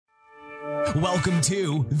Welcome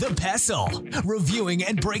to The Pestle, reviewing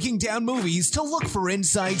and breaking down movies to look for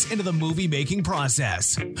insights into the movie-making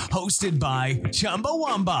process. Hosted by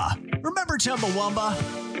Chumbawamba. Remember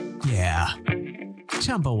Chumbawamba? Yeah,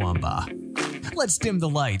 Chumbawamba. Let's dim the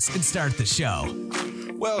lights and start the show.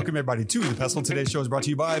 Welcome, everybody, to The Pestle. Today's show is brought to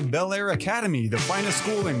you by Bel Air Academy. The finest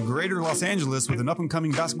school in greater Los Angeles with an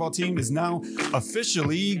up-and-coming basketball team is now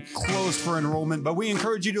officially closed for enrollment, but we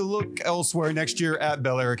encourage you to look elsewhere next year at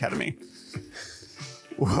Bel Air Academy.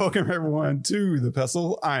 Welcome, everyone, to The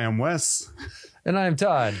Pestle. I am Wes. And I am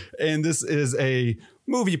Todd. And this is a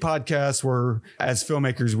movie podcast where, as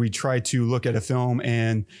filmmakers, we try to look at a film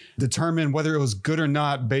and determine whether it was good or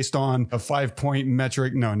not based on a 5-point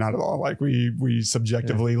metric. No, not at all. Like we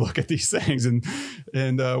subjectively look at these things. And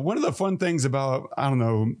one of the fun things about,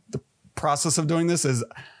 the process of doing this is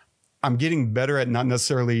I'm getting better at not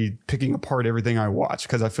necessarily picking apart everything I watch,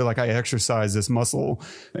 because I feel like I exercise this muscle.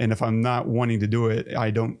 And if I'm not wanting to do it, I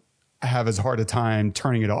don't have as hard a time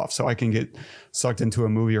turning it off. So I can get sucked into a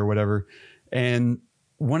movie or whatever. And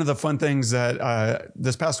one of the fun things that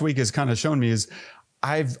this past week has kind of shown me is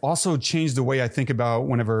I've also changed the way I think about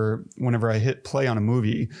whenever I hit play on a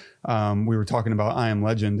movie. We were talking about I Am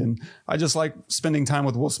Legend, and I just like spending time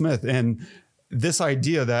with Will Smith. And this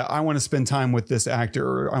idea that I want to spend time with this actor,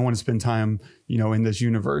 or I want to spend time, in this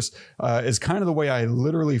universe, is kind of the way I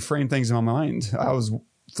literally frame things in my mind. I was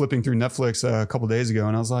flipping through Netflix a couple days ago,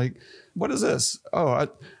 and I was like, what is this? Oh, I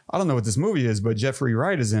don't know what this movie is, but Jeffrey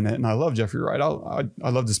Wright is in it, and I love Jeffrey Wright. I'd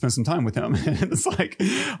love to spend some time with him. And it's like,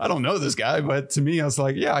 I don't know this guy, but to me, I was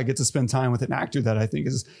like, yeah, I get to spend time with an actor that I think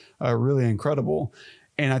is really incredible.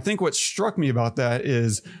 And I think what struck me about that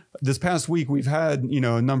is this past week, we've had,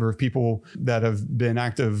 a number of people that have been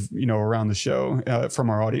active, around the show from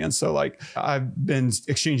our audience. So like I've been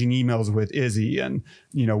exchanging emails with Izzy, and,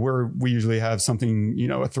 we usually have something,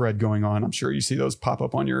 a thread going on. I'm sure you see those pop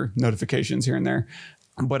up on your notifications here and there.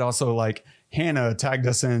 But also like Hannah tagged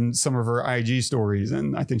us in some of her IG stories,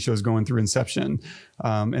 and I think she was going through Inception.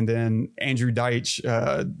 And then Andrew Deitch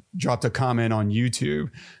dropped a comment on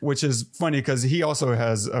YouTube, which is funny because he also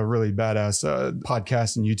has a really badass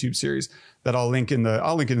podcast and YouTube series that I'll link it in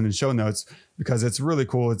the show notes, because it's really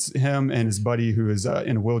cool. It's him and his buddy who is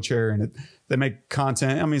in a wheelchair, and they make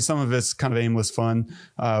content. I mean, some of it's kind of aimless fun,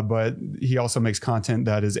 but he also makes content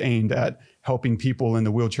that is aimed at helping people in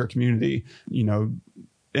the wheelchair community,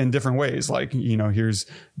 in different ways. Like, here's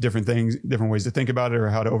different things, different ways to think about it, or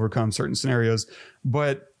how to overcome certain scenarios.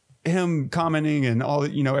 But him commenting and all,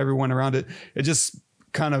 everyone around it just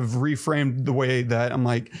kind of reframed the way that I'm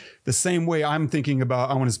like, the same way I'm thinking about,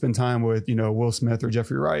 I want to spend time with, Will Smith or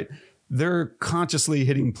Jeffrey Wright. They're consciously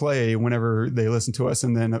hitting play whenever they listen to us,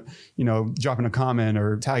 and then, dropping a comment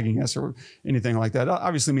or tagging us or anything like that.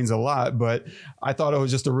 Obviously means a lot, but I thought it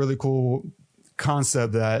was just a really cool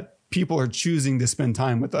concept that people are choosing to spend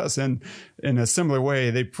time with us. And in a similar way,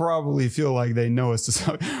 they probably feel like they know us.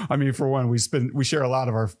 I mean, for one, we share a lot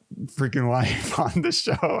of our freaking life on the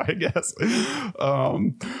show, I guess.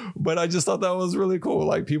 But I just thought that was really cool.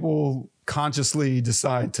 Like, people consciously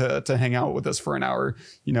decide to hang out with us for an hour,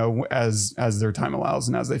 as their time allows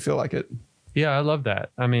and as they feel like it. Yeah, I love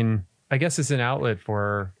that. I mean, I guess it's an outlet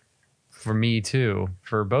for me too,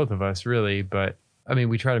 for both of us really. But I mean,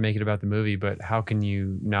 we try to make it about the movie, but how can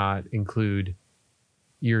you not include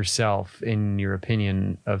yourself in your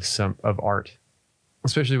opinion of art,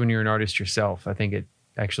 especially when you're an artist yourself? I think it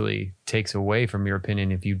actually takes away from your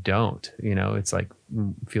opinion if you don't. It's like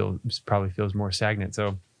probably feels more stagnant.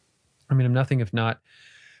 So, I mean, I'm nothing if not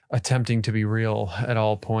attempting to be real at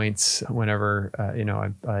all points. Whenever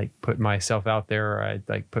I put myself out there, or I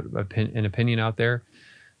like put an opinion out there.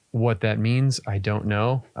 What that means, I don't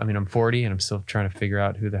know. I mean, I'm 40 and I'm still trying to figure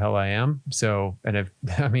out who the hell I am. So, and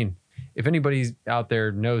if anybody out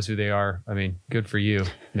there knows who they are, I mean, good for you.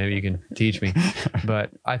 Maybe you can teach me. But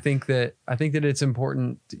I think that it's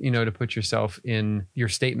important, to put yourself in your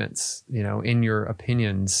statements, in your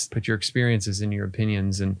opinions, put your experiences in your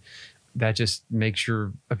opinions, and that just makes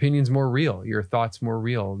your opinions more real, your thoughts more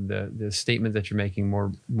real, the statement that you're making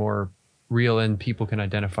more real, and people can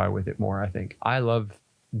identify with it more. I think I love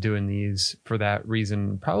doing these for that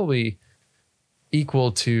reason, probably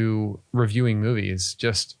equal to reviewing movies,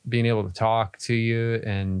 just being able to talk to you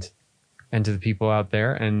and to the people out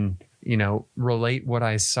there, and relate what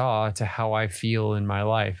I saw to how I feel in my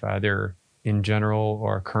life, either in general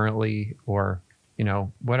or currently, or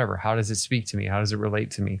whatever. How does it speak to me? How does it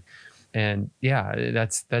relate to me? And yeah,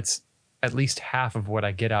 that's at least half of what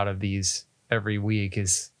I get out of these every week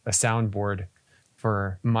is a soundboard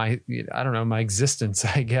for my, I don't know, my existence,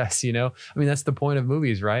 I guess, I mean, that's the point of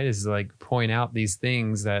movies, right? Is like point out these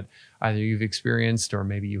things that either you've experienced or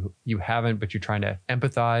maybe you haven't, but you're trying to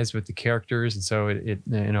empathize with the characters. And so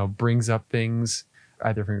it brings up things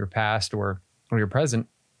either from your past or your present.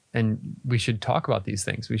 And we should talk about these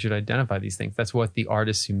things. We should identify these things. That's what the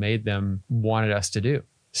artists who made them wanted us to do.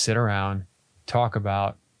 Sit around, talk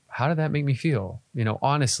about, how did that make me feel?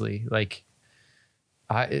 Honestly, like,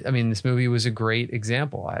 I mean, this movie was a great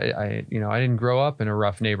example. I didn't grow up in a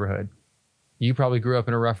rough neighborhood. You probably grew up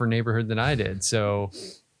in a rougher neighborhood than I did. So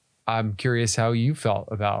I'm curious how you felt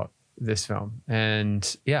about this film.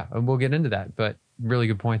 And yeah, we'll get into that, but really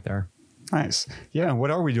good point there. Nice. Yeah.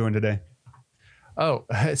 What are we doing today? Oh,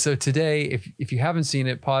 so today, if you haven't seen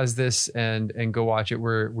it, pause this and go watch it.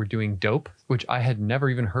 We're doing Dope, which I had never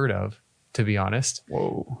even heard of, to be honest.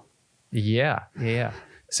 Whoa. Yeah.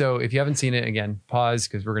 So if you haven't seen it, again, pause,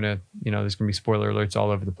 because we're going to, there's going to be spoiler alerts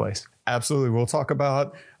all over the place. Absolutely. We'll talk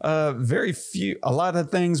about a lot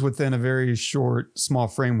of things within a very short, small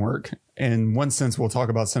framework. In one sense, we'll talk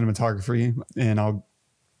about cinematography, and I'll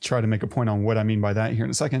try to make a point on what I mean by that here in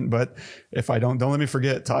a second. But if I don't let me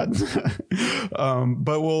forget, Todd.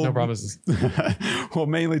 But no promises. We'll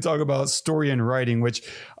mainly talk about story and writing, which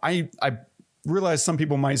I realize some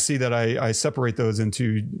people might see that I separate those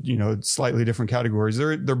into, slightly different categories.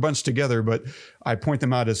 They're bunched together, but I point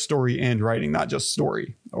them out as story and writing, not just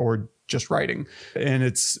story or just writing. And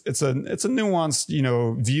it's a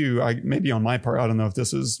nuanced, view. Maybe on my part, I don't know if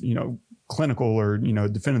this is, clinical or,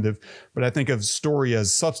 definitive, but I think of story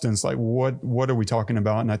as substance. Like what are we talking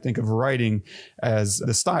about? And I think of writing as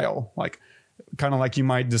the style, like kind of like you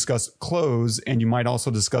might discuss clothes and you might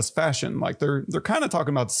also discuss fashion. Like they're kind of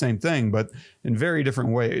talking about the same thing, but in very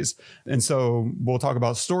different ways. And so we'll talk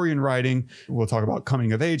about story and writing. We'll talk about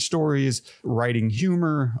coming of age stories, writing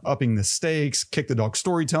humor, upping the stakes, kick the dog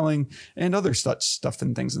storytelling, and other such stuff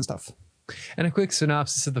and things and stuff. And a quick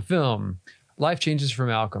synopsis of the film. Life changes for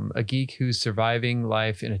Malcolm, a geek who's surviving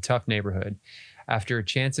life in a tough neighborhood, after a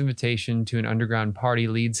chance invitation to an underground party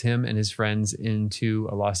leads him and his friends into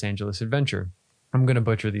a Los Angeles adventure. I'm going to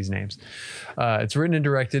butcher these names. It's written and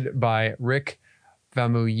directed by Rick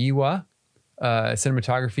Famuyiwa,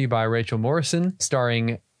 cinematography by Rachel Morrison,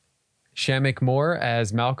 starring Shamik Moore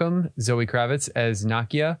as Malcolm, Zoe Kravitz as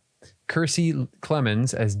Nakia, Kersey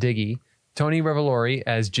Clemens as Diggy, Tony Revolori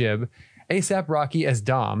as Jib, ASAP Rocky as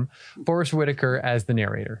Dom, Forrest Whitaker as the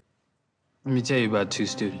narrator. Let me tell you about two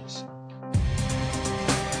students.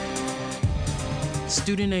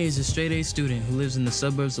 Student A is a straight A student who lives in the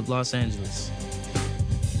suburbs of Los Angeles.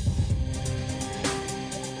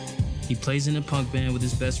 He plays in a punk band with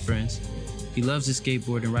his best friends. He loves his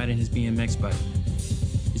skateboard and riding his BMX bike.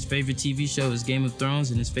 His favorite TV show is Game of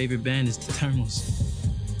Thrones, and his favorite band is the Thermals.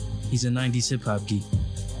 He's a 90s hip-hop geek.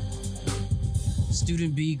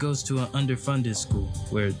 Student B goes to an underfunded school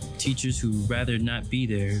where teachers who'd rather not be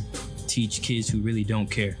there teach kids who really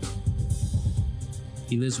don't care.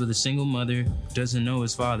 He lives with a single mother who doesn't know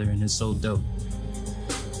his father and has sold dope.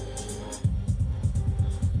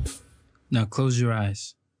 Now close your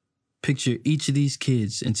eyes. Picture each of these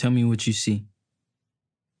kids and tell me what you see.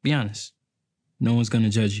 Be honest. No one's gonna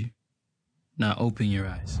judge you. Now open your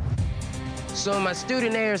eyes. So am I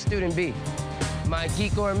student A or student B? Am I a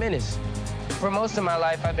geek or a menace? For most of my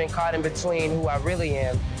life, I've been caught in between who I really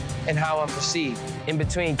am and how I'm perceived, in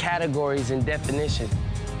between categories and definition.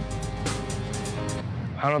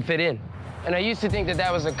 I don't fit in. And I used to think that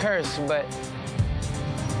that was a curse, but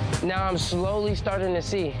now I'm slowly starting to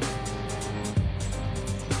see.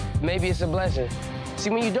 Maybe it's a blessing.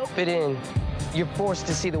 See, when you don't fit in, you're forced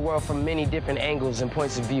to see the world from many different angles and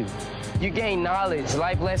points of view. You gain knowledge,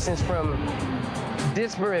 life lessons from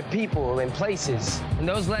disparate people and places. And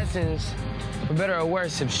those lessons, for better or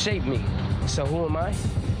worse, have shaped me. So who am I?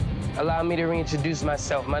 Allow me to reintroduce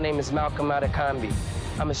myself. My name is Malcolm Adekambi.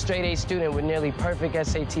 I'm a straight A student with nearly perfect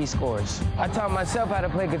SAT scores. I taught myself how to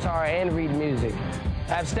play guitar and read music.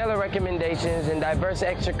 I have stellar recommendations and diverse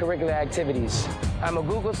extracurricular activities. I'm a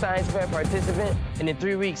Google Science Fair participant, and in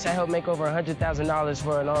 3 weeks, I helped make over $100,000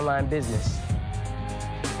 for an online business.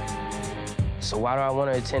 So why do I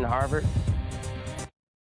want to attend Harvard?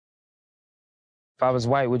 If I was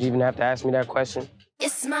white, would you even have to ask me that question?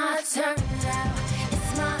 It's my turn now.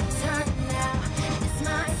 It's my turn now. It's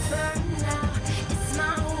my turn now. It's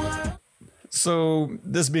my world. So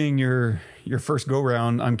this being your first go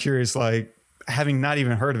round, I'm curious, like having not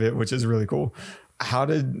even heard of it, which is really cool. How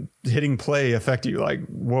did hitting play affect you? Like,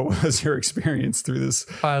 what was your experience through this?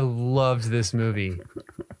 I loved this movie.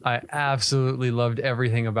 I absolutely loved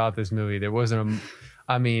everything about this movie. There wasn't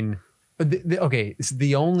Okay, so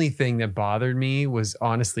the only thing that bothered me was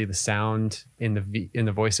honestly the sound in the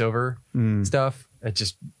voiceover stuff.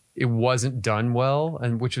 It wasn't done well,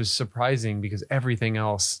 and which was surprising because everything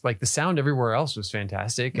else, like the sound everywhere else, was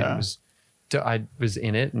fantastic, and I was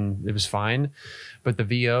in it and it was fine. But the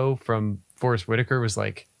VO from Forrest Whitaker was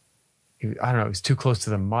like, I don't know, it was too close to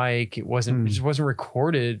the mic. It just wasn't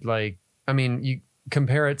recorded. Like, I mean, you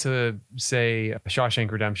compare it to say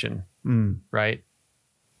Shawshank Redemption, right?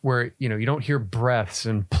 Where, you know, you don't hear breaths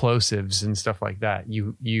and plosives and stuff like that.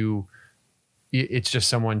 It's just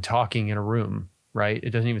someone talking in a room, right? It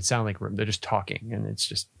doesn't even sound like a room. They're just talking, and it's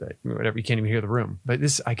just whatever. You can't even hear the room. But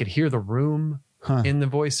this, I could hear the room in the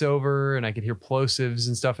voiceover, and I could hear plosives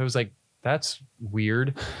and stuff. I was like, that's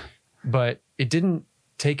weird. But it didn't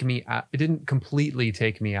take me out. It didn't completely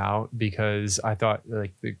take me out, because I thought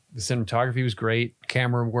like the cinematography was great,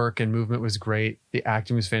 camera work and movement was great, the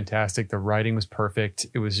acting was fantastic, the writing was perfect.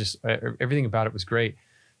 It was just everything about it was great.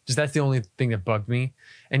 Just that's the only thing that bugged me.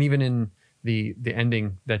 And even in the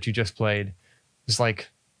ending that you just played, it's like,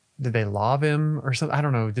 did they lob him or something? I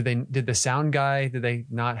don't know. Did the sound guy, did they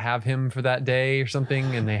not have him for that day or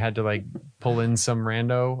something, and they had to like pull in some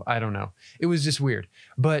rando? I don't know. It was just weird.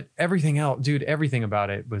 But everything else, dude, everything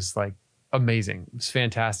about it was like amazing. It was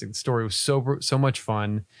fantastic. The story was so much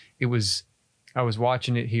fun. I was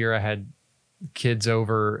watching it here. I had kids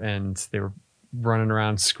over and they were running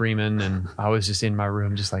around screaming, and I was just in my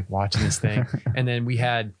room just like watching this thing. And then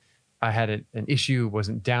I had an issue,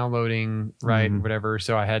 wasn't downloading right, whatever.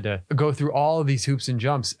 So I had to go through all of these hoops and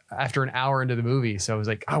jumps after an hour into the movie. So I was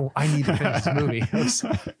like, oh, I need to finish this movie. I was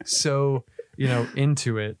so,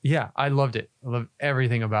 into it. Yeah, I loved it. I loved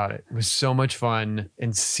everything about it. It was so much fun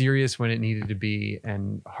and serious when it needed to be,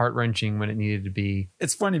 and heart-wrenching when it needed to be.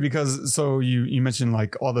 It's funny because you mentioned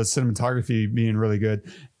like all the cinematography being really good.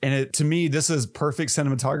 And to me, this is perfect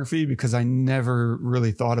cinematography because I never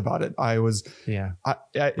really thought about it.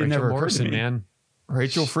 It never occurred to me. Man.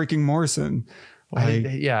 Rachel freaking Morrison.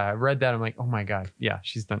 I read that. I'm like, oh my God. Yeah,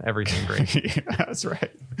 she's done everything great. Yeah, that's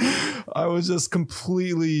right. I was just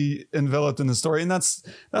completely enveloped in the story. And that's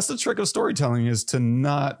the trick of storytelling, is to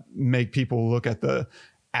not make people look at the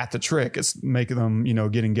trick. It's make them,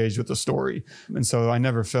 get engaged with the story. And so I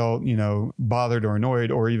never felt, bothered or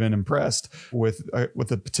annoyed or even impressed with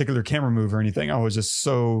a particular camera move or anything. I was just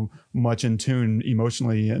so much in tune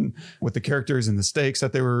emotionally and with the characters and the stakes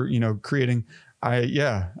that they were, creating.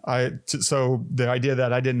 So the idea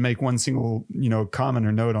that I didn't make one single, comment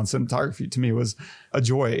or note on cinematography to me was a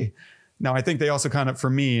joy. Now, I think they also kind of,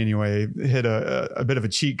 for me anyway, hit a bit of a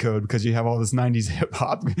cheat code, because you have all this 90s hip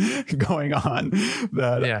hop going on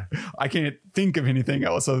that I can't think of anything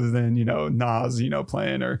else other than, Nas,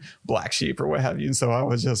 playing, or Black Sheep or what have you. And so I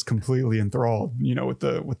was just completely enthralled, with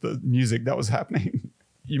the music that was happening.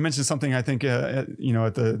 You mentioned something, I think, at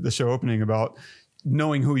the show opening about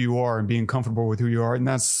knowing who you are and being comfortable with who you are. And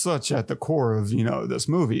that's such at the core of, this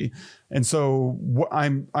movie. And so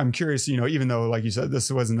I'm curious, even though, like you said,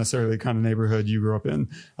 this wasn't necessarily the kind of neighborhood you grew up in,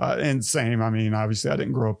 and same, I mean, obviously I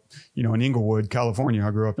didn't grow up, in Inglewood, California.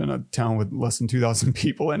 I grew up in a town with less than 2,000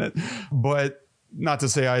 people in it, but not to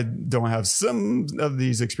say I don't have some of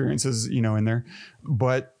these experiences, in there,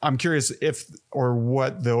 but I'm curious if, or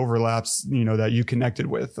what the overlaps, that you connected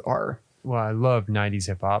with are. Well, I love 90s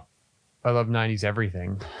hip hop. I love 90s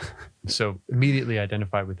everything. So immediately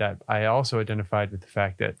identified with that. I also identified with the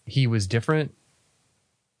fact that he was different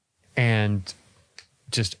and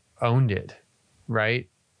just owned it, right?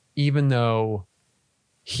 Even though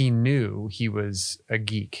he knew he was a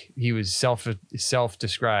geek. He was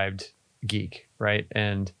self-described geek, right?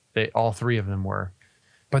 And all three of them were.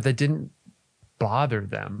 But that didn't bother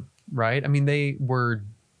them, right? I mean, they were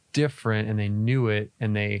different and they knew it,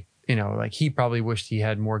 and they, like he probably wished he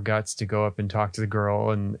had more guts to go up and talk to the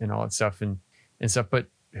girl and all that stuff and stuff. But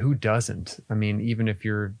who doesn't? I mean, even if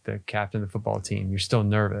you're the captain of the football team, you're still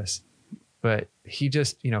nervous. But he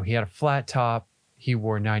just, he had a flat top. He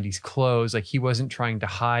wore 90s clothes. Like, he wasn't trying to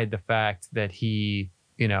hide the fact that he,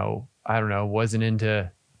 I don't know, wasn't into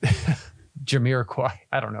Jamiroquai.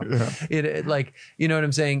 I don't know. Yeah. It like, you know what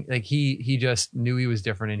I'm saying? Like he just knew he was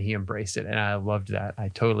different and he embraced it. And I loved that. I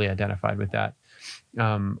totally identified with that.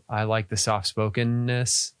 I like the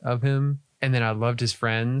soft-spokenness of him, and then I loved his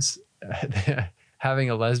friends. Having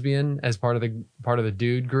a lesbian as part of the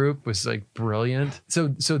dude group was like brilliant. So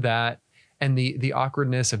that, and the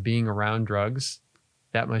awkwardness of being around drugs,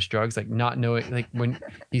 that much drugs, like not knowing, like when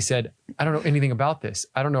he said, I don't know anything about this.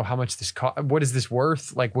 I don't know how much this cost. What is this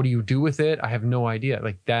worth? Like, what do you do with it? I have no idea.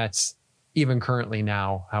 Like, that's even currently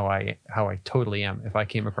now how I totally am. If I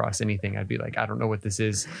came across anything, I'd be like, I don't know what this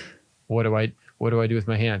is. what do I do with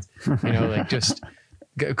my hands? You know, like just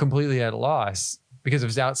completely at a loss, because if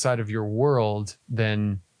it's outside of your world,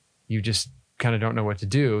 then you just kind of don't know what to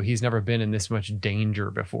do. He's never been in this much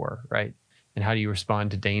danger before, right? And how do you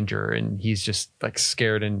respond to danger? And he's just like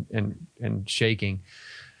scared and shaking,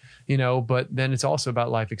 you know. But then it's also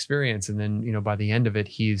about life experience. And then, you know, by the end of it,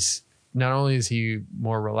 he's not only is he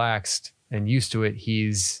more relaxed and used to it,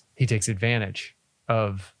 he takes advantage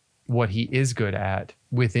of what he is good at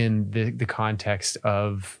within the context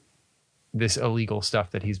of this illegal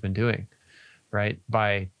stuff that he's been doing, right?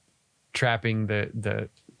 By trapping the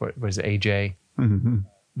what was it, AJ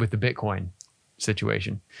with the Bitcoin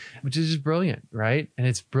situation, which is just brilliant, right? And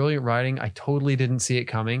it's brilliant writing. I totally didn't see it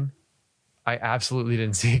coming. I absolutely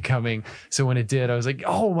didn't see it coming. So when it did, I was like,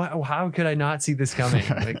 oh, how could I not see this coming?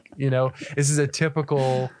 Like, you know, this is a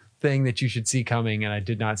typical thing that you should see coming, and I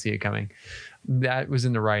did not see it coming. That was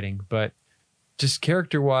in the writing, but just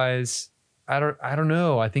character wise, I don't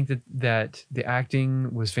know. I think that the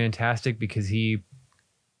acting was fantastic because he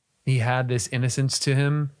had this innocence to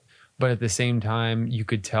him, but at the same time, you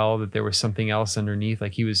could tell that there was something else underneath.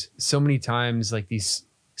 Like, he was so many times, like, these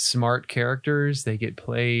smart characters, they get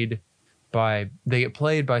played by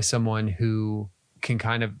someone who can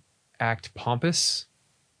kind of act pompous,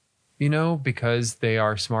 you know, because they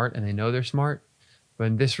are smart and they know they're smart. But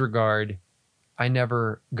in this regard, I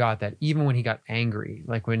never got that. Even when he got angry,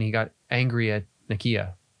 like when he got angry at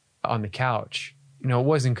Nakia on the couch, you know, it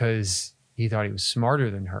wasn't because he thought he was smarter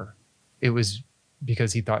than her. It was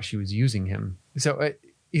because he thought she was using him. So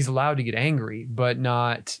he's allowed to get angry, but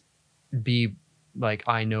not be like,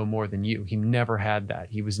 I know more than you. He never had that.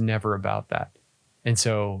 He was never about that. And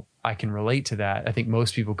so I can relate to that. I think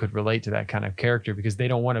most people could relate to that kind of character because they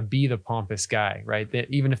don't want to be the pompous guy, right?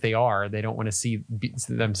 Even if they are, they don't want to see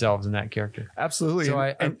themselves in that character. Absolutely.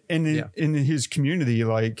 So in his community,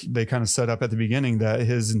 like they kind of set up at the beginning that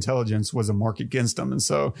his intelligence was a mark against him. And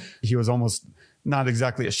so he was almost not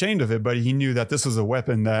exactly ashamed of it, but he knew that this was a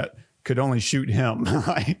weapon that could only shoot him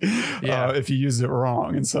if he used it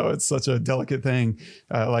wrong. And so it's such a delicate thing.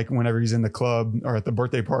 Like whenever he's in the club or at the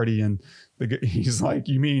birthday party and he's like,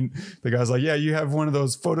 you mean, the guy's like, yeah, you have one of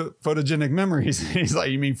those photogenic memories. He's like,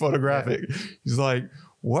 you mean photographic? Yeah. He's like,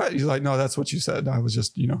 what? He's like, no, that's what you said. I was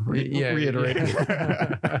just, you know, reiterating.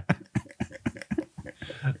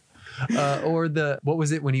 Yeah. Or what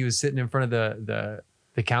was it when he was sitting in front of the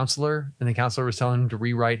counselor and the counselor was telling him to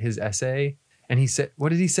rewrite his essay? And he said, what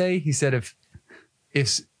did he say? He said,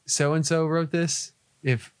 if so-and-so wrote this,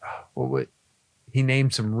 he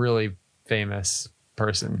named some really famous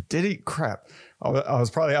person. Did he? Crap. I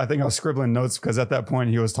think I was scribbling notes because at that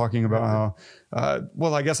point he was talking about how,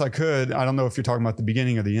 well, I guess I could. I don't know if you're talking about the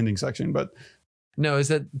beginning or the ending section, but. No, is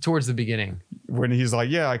that towards the beginning? When he's like,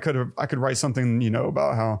 yeah, I could write something, you know,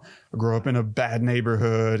 about how I grew up in a bad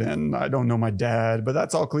neighborhood and I don't know my dad, but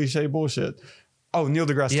that's all cliche bullshit. Oh, Neil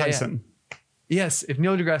deGrasse Tyson. Yeah. Yes, if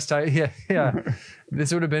Neil deGrasse Tyson, yeah,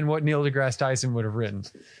 this would have been what Neil deGrasse Tyson would have written.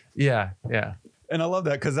 Yeah. And I love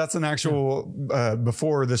that because that's an actual.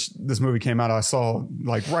 Before this movie came out, I saw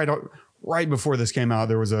like right before this came out,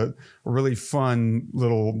 there was a really fun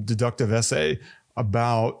little deductive essay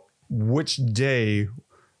about which day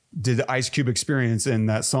did Ice Cube experience in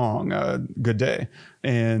that song, "Good Day,"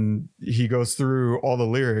 and he goes through all the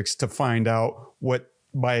lyrics to find out what,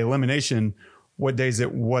 by elimination, what days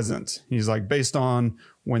it wasn't. He's like, based on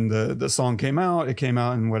when the song came out, it came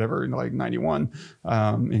out in whatever, like 91.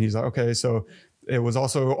 And he's like, okay, so it was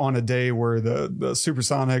also on a day where the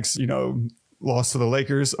Supersonics, you know, lost to the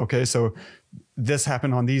Lakers. Okay, so this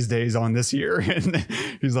happened on these days on this year. And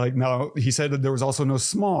he's like, no, he said that there was also no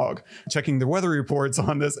smog. Checking the weather reports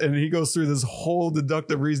on this. And he goes through this whole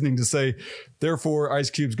deductive reasoning to say, therefore, Ice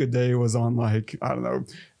Cube's Good Day was on like, I don't know,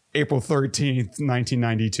 April 13th,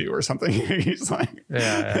 1992 or something. He's like,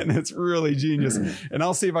 and it's really genius. And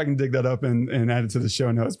I'll see if I can dig that up and add it to the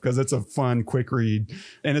show notes because it's a fun, quick read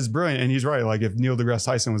and it's brilliant. And he's right. Like if Neil deGrasse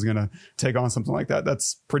Tyson was going to take on something like that,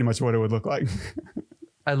 that's pretty much what it would look like.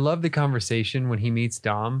 I love the conversation when he meets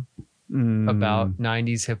Dom about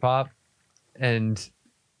 90s hip hop and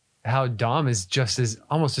how Dom is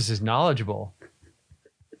almost just as knowledgeable,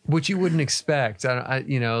 which you wouldn't expect.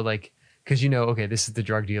 Because, you know, okay, this is the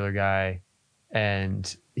drug dealer guy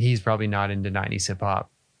and he's probably not into 90s hip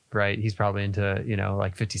hop, right? He's probably into, you know,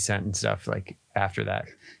 like 50 Cent and stuff like after that.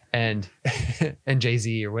 And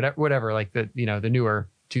Jay-Z or whatever, like the, you know, the newer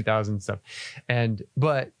 2000 stuff.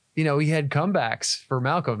 But, you know, he had comebacks for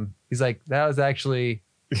Malcolm. He's like, that was actually,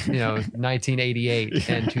 you know, 1988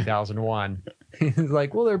 and 2001. He's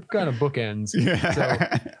like, well, they're kind of bookends.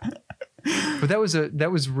 Yeah. So, But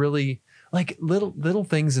that was really like little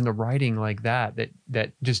things in the writing like that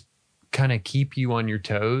just kind of keep you on your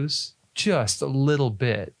toes just a little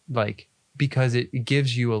bit, like, because it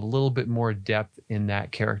gives you a little bit more depth in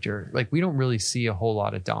that character. Like, we don't really see a whole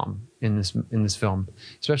lot of Dom in this film,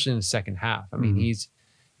 especially in the second half. I mean, he's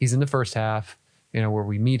in the first half, where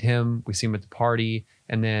we meet him, we see him at the party,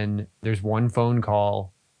 and then there's one phone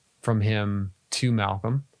call from him to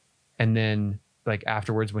Malcolm, and then like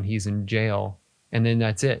afterwards when he's in jail, and then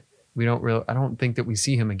that's it. I don't think that we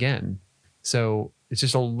see him again. So it's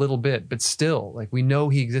just a little bit, but still, like, we know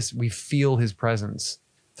he exists. We feel his presence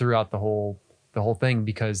throughout the whole thing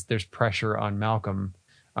because there's pressure on Malcolm.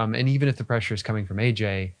 And even if the pressure is coming from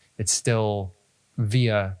AJ, it's still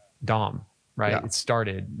via Dom, right? Yeah. It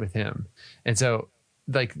started with him. And so,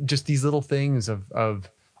 like, just these little things of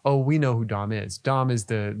oh, we know who Dom is. Dom is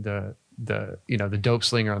the dope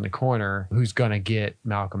slinger on the corner who's gonna get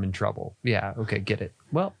Malcolm in trouble. Yeah, okay, get it.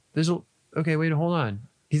 Well, wait, hold on.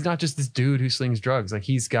 He's not just this dude who slings drugs. Like,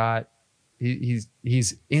 he's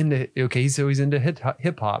into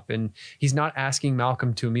hip hop, and he's not asking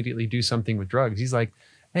Malcolm to immediately do something with drugs. He's like,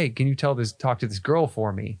 hey, can you talk to this girl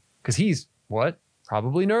for me? Because he's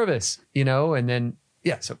probably nervous, and then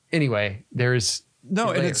so anyway, there's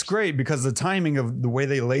and it's great because the timing of the way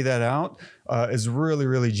they lay that out is really,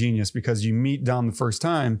 really genius, because you meet Dom the first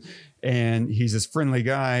time and he's this friendly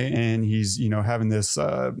guy, and he's, having this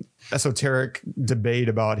esoteric debate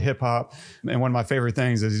about hip hop. And one of my favorite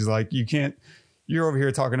things is he's like, you're over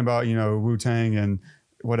here talking about, Wu-Tang and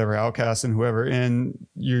whatever, Outkast and whoever, and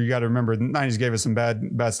you got to remember the 90s gave us some bad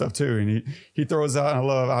stuff too. And he throws out, and I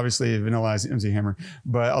love, obviously, Vanilla Ice, MC Hammer,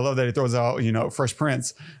 but I love that he throws out, Fresh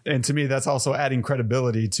Prince. And to me, that's also adding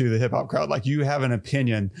credibility to the hip hop crowd. Like, you have an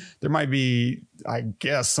opinion. There might be, I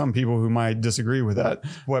guess, some people who might disagree with that,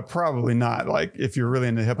 but probably not. Like, if you're really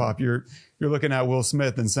into hip hop, you're looking at Will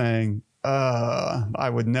Smith and saying,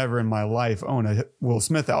 I would never in my life own a Will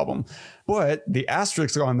Smith album. But the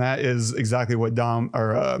asterisk on that is exactly what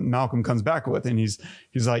Malcolm comes back with. And he's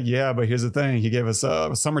like, yeah, but here's the thing. He gave us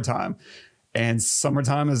Summertime, and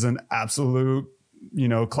Summertime is an absolute,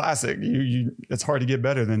 classic. It's hard to get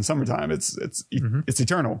better than Summertime. It's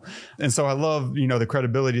eternal. And so I love, the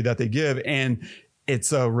credibility that they give, and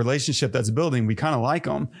it's a relationship that's building. We kind of like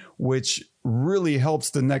them, which really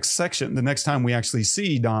helps the next section. The next time we actually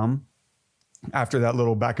see Dom, after that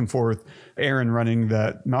little back and forth errand running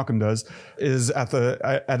that Malcolm does, is at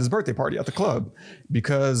his birthday party at the club,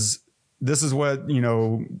 because this is what,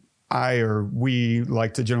 we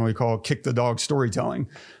like to generally call kick the dog storytelling,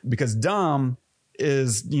 because Dom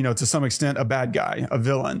is, to some extent a bad guy, a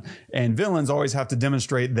villain, and villains always have to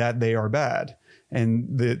demonstrate that they are bad.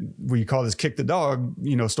 And we call this kick the dog,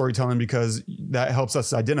 storytelling, because that helps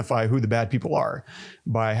us identify who the bad people are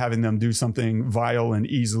by having them do something vile and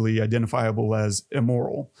easily identifiable as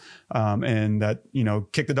immoral. And that,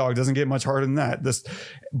 kick the dog doesn't get much harder than that.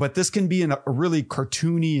 But this can be a really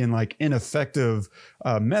cartoony and like ineffective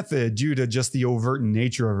method due to just the overt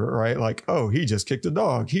nature of it, right? Like, oh, he just kicked a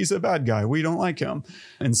dog. He's a bad guy. We don't like him.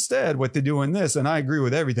 Instead, what they do in this, and I agree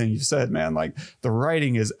with everything you said, man, like, the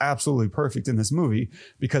writing is absolutely perfect in this movie,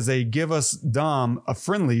 because they give us Dom a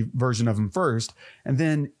friendly version of him first. And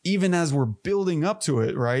then even as we're building up to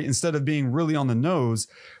it, right, instead of being really on the nose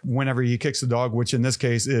whenever he kicks the dog, which in this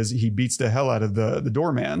case is he beats the hell out of the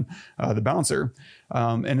doorman, the bouncer.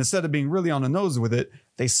 And instead of being really on the nose with it,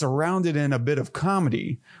 they surround it in a bit of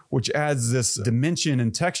comedy, which adds this dimension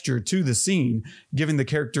and texture to the scene, giving the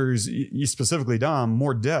characters, specifically Dom,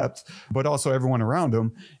 more depth, but also everyone around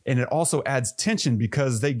him. And it also adds tension,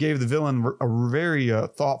 because they gave the villain a very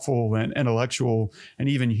thoughtful and intellectual and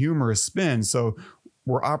even humorous spin. So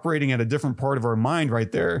we're operating at a different part of our mind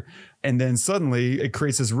right there. And then suddenly it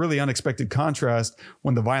creates this really unexpected contrast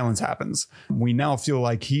when the violence happens. We now feel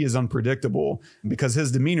like he is unpredictable, because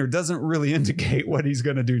his demeanor doesn't really indicate what he's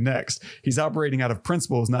going to do next. He's operating out of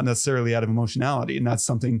principles, not necessarily out of emotionality. And that's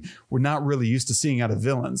something we're not really used to seeing out of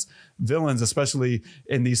villains. Villains, especially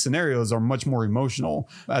in these scenarios, are much more emotional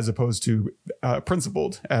as opposed to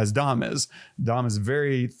principled, as Dom is. Dom is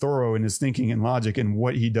very thorough in his thinking and logic and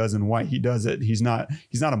what he does and why he does it. He's not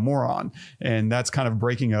a moron. And that's kind of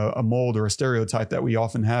breaking a mold or a stereotype that we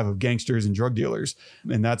often have of gangsters and drug dealers.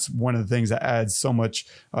 And that's one of the things that adds so much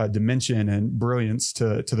dimension and brilliance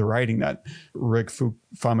to the writing that Rick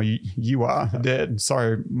Famuyiwa did.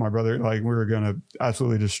 Sorry, my brother, like, we were going to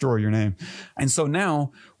absolutely destroy your name. And so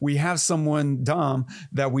now we have someone, Dom,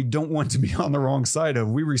 that we don't want to be on the wrong side of.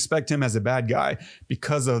 We respect him as a bad guy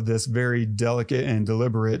because of this very delicate and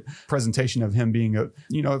deliberate presentation of him being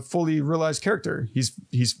a fully realized character. He's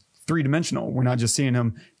three-dimensional. We're not just seeing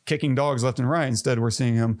him kicking dogs left and right. Instead, we're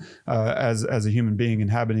seeing him as a human being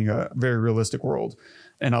inhabiting a very realistic world.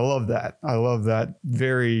 And I love that. I love that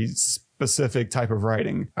very specific type of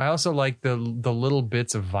writing. I also like the little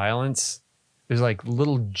bits of violence. There's like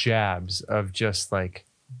little jabs of just like,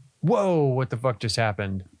 whoa, what the fuck just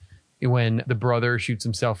happened? When the brother shoots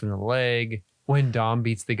himself in the leg, when Dom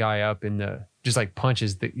beats the guy up just like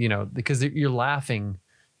punches because you're laughing.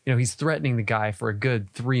 He's threatening the guy for a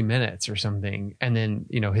good 3 minutes or something. And then,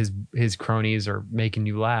 his cronies are making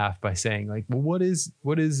you laugh by saying like, well, what is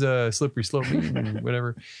slippery slope mean and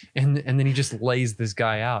whatever. And then he just lays this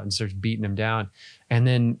guy out and starts beating him down. And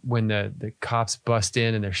then when the cops bust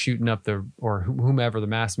in and they're shooting up or whomever, the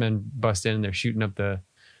masked men bust in and they're shooting up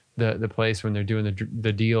the place when they're doing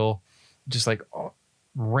the deal, just like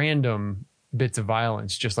random bits of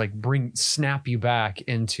violence, just like snap you back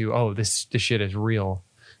into, oh, this shit is real.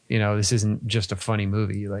 This isn't just a funny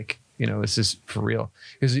movie. Like, this is for real.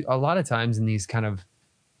 Because a lot of times in these kind of,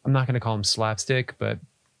 I'm not going to call them slapstick, but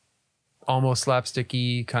almost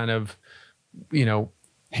slapsticky kind of,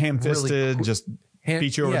 ham-fisted, really just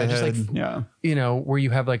beat you over the head. Like, where you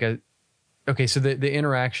have like so the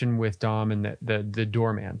interaction with Dom and the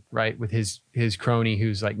doorman, right? With his crony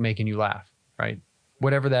who's like making you laugh, right?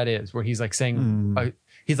 Whatever that is, where he's like saying,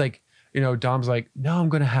 he's like, Dom's like, no, I'm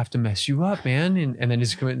going to have to mess you up, man. And then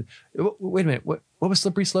he's going, wait a minute, what was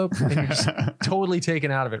slippery slope? And you're just totally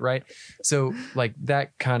taken out of it, right? So like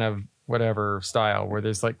that kind of whatever style where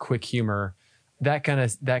there's like quick humor, that kind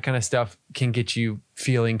of stuff can get you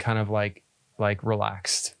feeling kind of like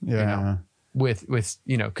relaxed, with because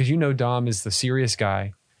Dom is the serious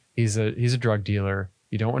guy. He's a drug dealer.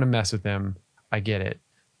 You don't want to mess with him. I get it.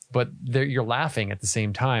 But you're laughing at the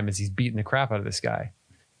same time as he's beating the crap out of this guy.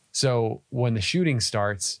 So when the shooting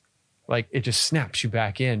starts, like it just snaps you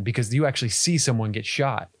back in because you actually see someone get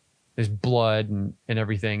shot. There's blood and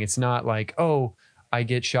everything. It's not like, oh, I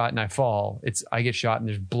get shot and I fall. It's I get shot and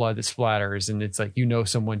there's blood that splatters and it's like,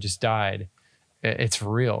 someone just died. It's for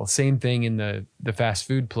real. Same thing in the fast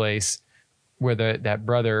food place where that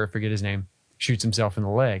brother, I forget his name, shoots himself in the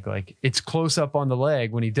leg. Like it's close up on the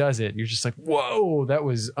leg when he does it. You're just like, whoa, that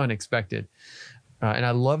was unexpected. And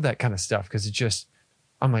I love that kind of stuff because it just,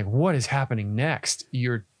 I'm like, what is happening next?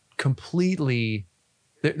 You're completely,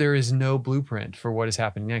 there is no blueprint for what is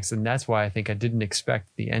happening next. And that's why I think I didn't expect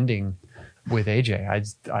the ending with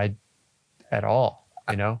AJ. I at all,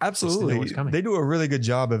 Absolutely. They do a really good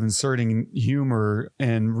job of inserting humor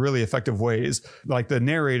in really effective ways. Like the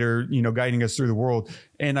narrator, guiding us through the world.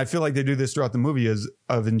 And I feel like they do this throughout the movie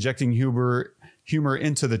of injecting humor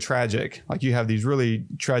into the tragic. Like you have these really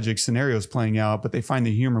tragic scenarios playing out, but they find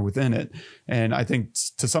the humor within it. And I think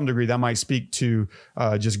to some degree that might speak to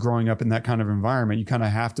just growing up in that kind of environment. You kind of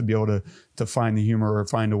have to be able to find the humor or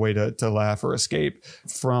find a way to laugh or escape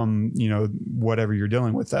from, whatever you're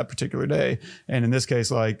dealing with that particular day. And in this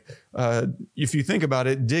case, like if you think about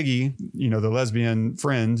it, Diggy, the lesbian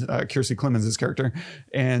friend, Kiersey Clemens' character,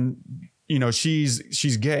 and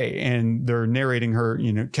she's gay and they're narrating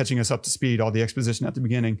her, catching us up to speed, all the exposition at the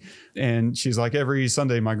beginning. And she's like, every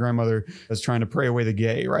Sunday, my grandmother is trying to pray away the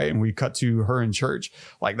gay. Right. And we cut to her in church.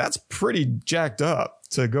 Like that's pretty jacked up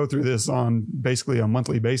to go through this on basically a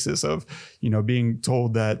monthly basis of, being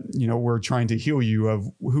told that, we're trying to heal you of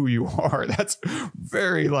who you are. That's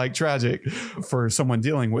very like tragic for someone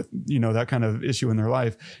dealing with, that kind of issue in their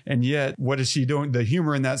life. And yet what is she doing? The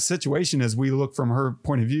humor in that situation is we look from her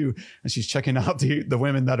point of view and she's checking out the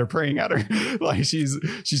women that are praying at her. Like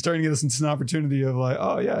she's turning this into an opportunity of like,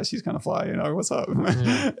 oh yeah, she's kind of fly, what's up?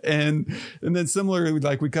 Yeah. And then similarly,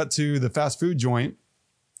 like we cut to the fast food joint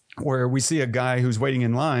where we see a guy who's waiting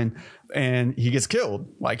in line and he gets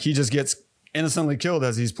killed. Like he just gets innocently killed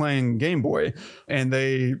as he's playing Game Boy. And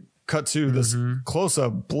they cut to this close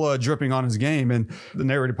up, blood dripping on his game. And the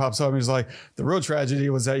narrator pops up and he's like, the real tragedy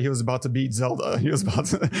was that he was about to beat Zelda. He was about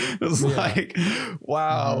to, it was like,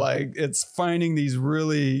 wow, like it's finding these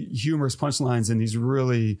really humorous punchlines in these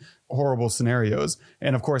really horrible scenarios.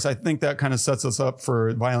 And of course, I think that kind of sets us up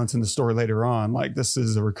for violence in the story later on. Like this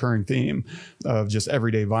is a recurring theme of just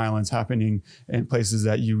everyday violence happening in places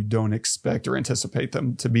that you don't expect or anticipate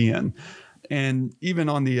them to be in. And even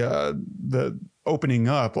on the opening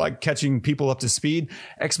up, like catching people up to speed,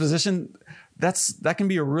 exposition, that can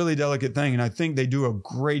be a really delicate thing. And I think they do a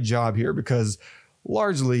great job here because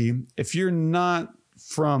largely, if you're not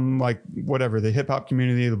from like whatever, the hip hop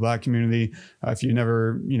community, the black community, if you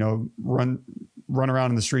never, run around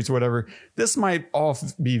in the streets or whatever, this might all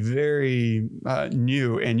be very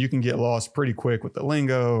new and you can get lost pretty quick with the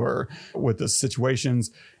lingo or with the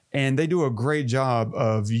situations. And they do a great job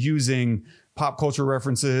of using pop culture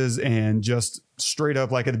references and just straight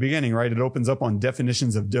up, like at the beginning, right? It opens up on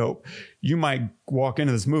definitions of dope. You might walk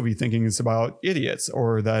into this movie thinking it's about idiots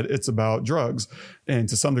or that it's about drugs. And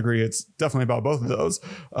to some degree, it's definitely about both of those.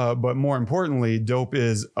 But more importantly, dope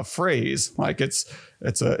is a phrase. Like it's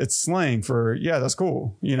slang for, yeah, that's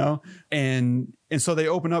cool, you know? And so they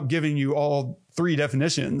open up giving you all three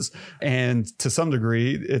definitions. And to some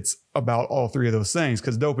degree, it's about all three of those things,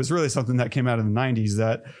 because dope is really something that came out in the 90s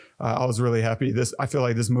that I was really happy. I feel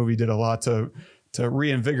like this movie did a lot to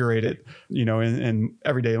reinvigorate it, you know, in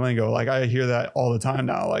everyday lingo. Like I hear that all the time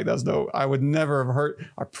now. Like that's dope. I would never have heard.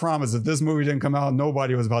 I promise if this movie didn't come out,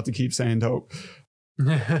 nobody was about to keep saying dope.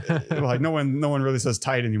 Like no one really says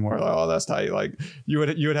tight anymore. Like, oh, that's tight. Like you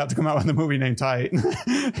would have to come out with a movie named Tight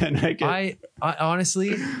and make it. I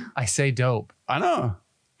honestly, I say dope. I know,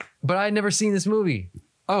 but I'd never seen this movie.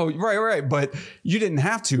 Oh, right. But you didn't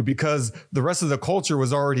have to, because the rest of the culture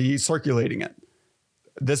was already circulating it.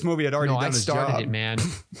 This movie had already done its job. I started it, man.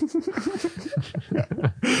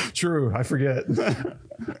 True. I forget.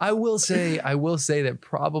 I will say that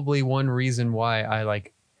probably one reason why I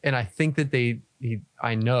like, and I think that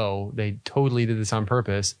I know they totally did this on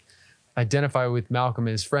purpose, identify with Malcolm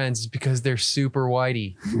and his friends, is because they're super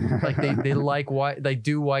whitey. Like they like white, they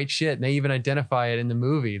do white shit, and they even identify it in the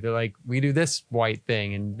movie. They're like, we do this white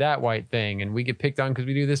thing and that white thing, and we get picked on because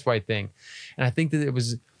we do this white thing. And I think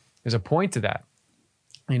that there's a point to that,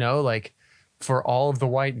 you know, like for all of the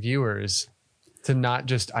white viewers to not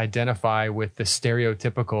just identify with the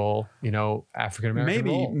stereotypical, you know, African American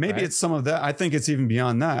role, maybe right? It's some of that. I think it's even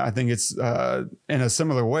beyond that. I think it's in a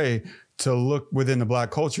similar way to look within the Black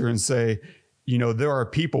culture and say, you know, there are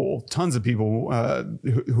people, tons of people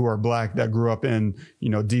who are Black that grew up in, you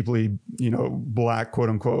know, deeply, you know, Black quote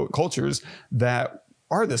unquote cultures that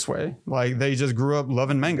are this way. Like they just grew up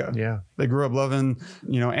loving manga. Yeah. They grew up loving,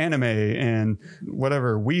 you know, anime and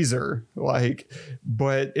whatever, Weezer. Like,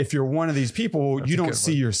 but if you're one of these people, you don't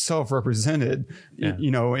see yourself represented,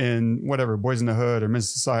 you know, in whatever, Boys in the Hood or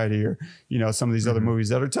Men's Society or, you know, some of these other movies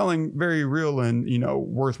that are telling very real and, you know,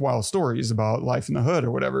 worthwhile stories about life in the hood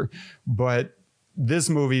or whatever. But this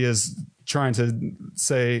movie is trying to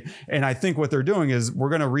say, and I think what they're doing is we're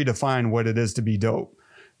going to redefine what it is to be dope.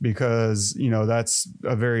 Because, you know, that's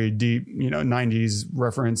a very deep, you know, 90s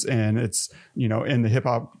reference, and it's, you know, in the hip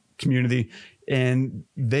hop community, and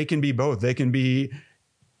they can be both. They can be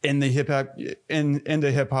in the hip hop,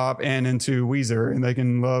 into hip hop and into Weezer, and they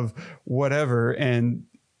can love whatever. And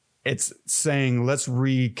it's saying, let's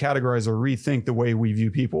recategorize or rethink the way we view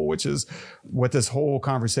people, which is what this whole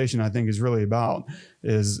conversation I think is really about,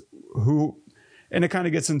 is who, and it kind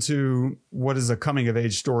of gets into what is a coming of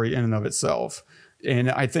age story in and of itself.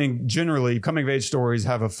 And I think generally coming of age stories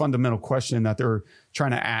have a fundamental question that they're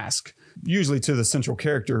trying to ask, usually to the central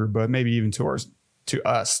character, but maybe even to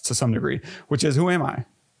us to some degree, which is, who am I?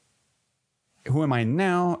 Who am I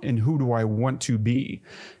now? And who do I want to be?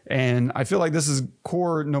 And I feel like this is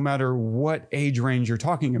core no matter what age range you're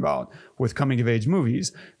talking about with coming of age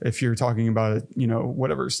movies. If you're talking about it, you know,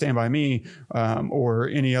 whatever, Stand By Me, or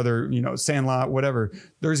any other, you know, Sandlot, whatever,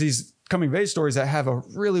 there's these coming of age stories that have a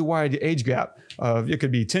really wide age gap of, it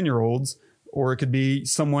could be 10-year-olds or it could be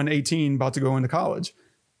someone 18 about to go into college.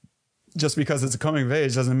 Just because it's a coming of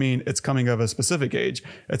age doesn't mean it's coming of a specific age.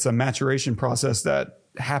 It's a maturation process that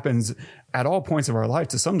happens at all points of our life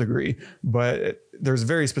to some degree, but there's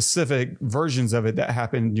very specific versions of it that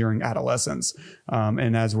happen during adolescence.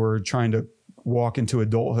 And as we're trying to walk into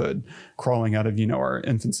adulthood, crawling out of, you know, our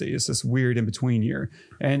infancy, it's this weird in between year.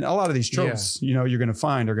 And a lot of these tropes, you know, you're going to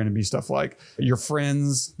find are going to be stuff like your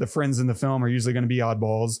friends, the friends in the film are usually going to be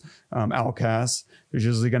oddballs, outcasts. There's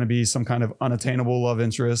usually going to be some kind of unattainable love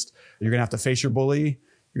interest. You're going to have to face your bully.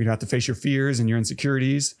 You're going to have to face your fears and your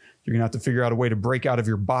insecurities. You're going to have to figure out a way to break out of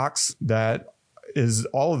your box that is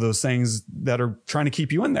all of those things that are trying to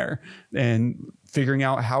keep you in there, and figuring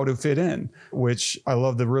out how to fit in, which I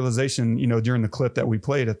love the realization, you know, during the clip that we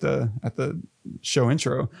played at the show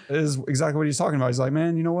intro, is exactly what he's talking about. He's like,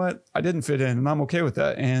 man, you know what? I didn't fit in and I'm okay with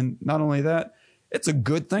that. And not only that, it's a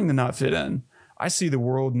good thing to not fit in. I see the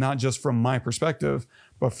world not just from my perspective,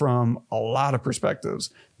 but from a lot of perspectives,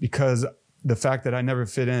 because the fact that I never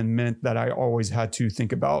fit in meant that I always had to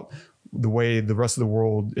think about the way the rest of the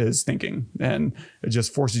world is thinking. And it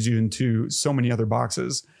just forces you into so many other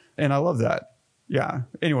boxes. And I love that. Yeah.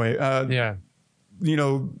 Anyway, you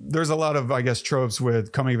know, there's a lot of, I guess, tropes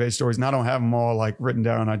with coming of age stories, and I don't have them all like written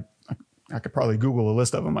down. I could probably Google a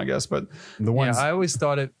list of them, I guess, but the ones I always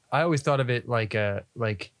thought of it like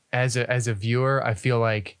as a viewer, I feel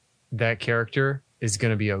like that character is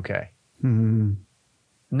going to be okay. Mm-hmm.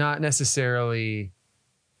 Not necessarily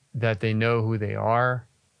that they know who they are,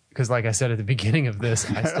 because like I said at the beginning of this,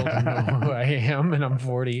 I still don't know who I am, and I'm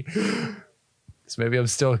 40. So maybe I'm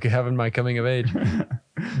still having my coming of age.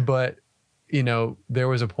 But, you know, there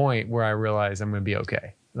was a point where I realized I'm going to be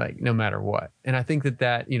okay, like no matter what. And I think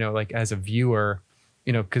that, you know, like as a viewer,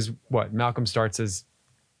 you know, because what Malcolm starts as,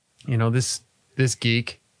 you know, this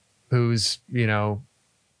geek who's, you know,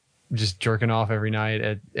 just jerking off every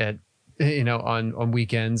night at you know, on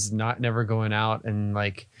weekends, never going out, and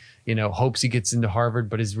like, you know, hopes he gets into Harvard,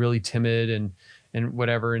 but is really timid and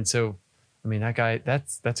whatever. And so, I mean, that guy,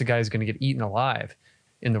 that's a guy who's going to get eaten alive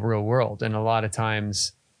in the real world. And a lot of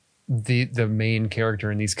times the main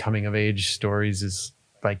character in these coming of age stories is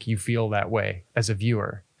like, you feel that way as a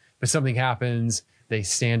viewer, but something happens, they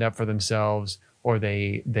stand up for themselves, or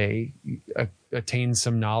they attain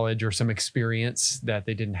some knowledge or some experience that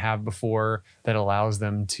they didn't have before that allows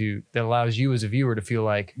you as a viewer to feel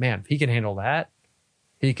like, man, if he can handle that,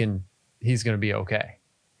 he's going to be okay,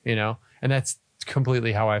 you know? And that's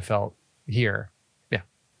completely how I felt here.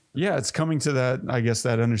 Yeah. It's coming to that, I guess,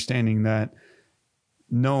 that understanding that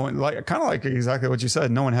no one, like kind of like exactly what you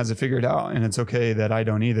said, no one has it figured out, and it's okay that I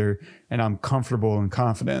don't either. And I'm comfortable and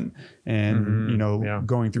confident and, you know,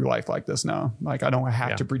 going through life like this now. Like I don't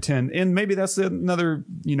have to pretend. And maybe that's another,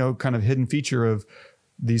 you know, kind of hidden feature of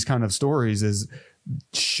these kind of stories is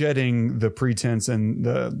shedding the pretense and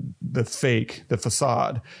the fake, the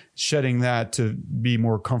facade, shedding that to be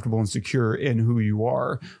more comfortable and secure in who you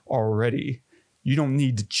are already. You don't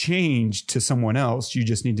need to change to someone else. You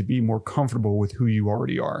just need to be more comfortable with who you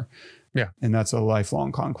already are. Yeah. And that's a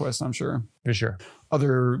lifelong conquest, I'm sure. For sure.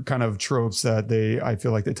 Other kind of tropes that I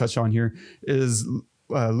feel like they touch on here is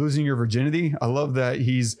losing your virginity. I love that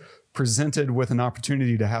he's presented with an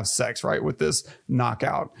opportunity to have sex, right, with this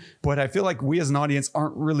knockout. But I feel like we as an audience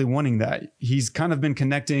aren't really wanting that. He's kind of been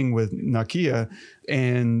connecting with Nakia,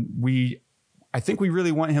 and I think we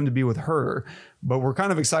really want him to be with her, but we're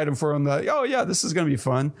kind of excited for him that, oh yeah, this is going to be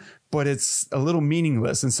fun, but it's a little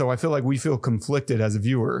meaningless. And so I feel like we feel conflicted as a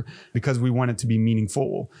viewer because we want it to be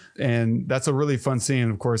meaningful. And that's a really fun scene.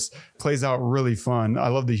 Of course, plays out really fun. I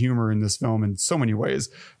love the humor in this film in so many ways.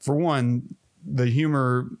 For one, the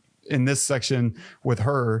humor in this section with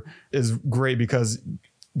her is great because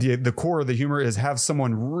the core of the humor is have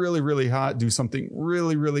someone really, really hot do something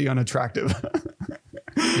really, really unattractive.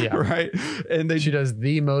 Yeah. Right. And she does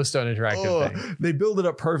the most unattractive thing. They build it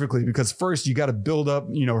up perfectly because first you got to build up,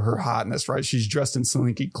 you know, her hotness, right? She's dressed in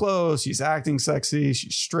slinky clothes. She's acting sexy.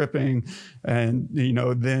 She's stripping. And, you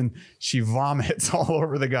know, then she vomits all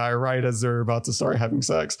over the guy right as they're about to start having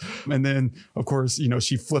sex. And then, of course, you know,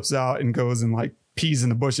 she flips out and goes and like peas in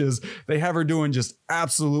the bushes. They have her doing just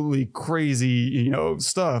absolutely crazy, you know,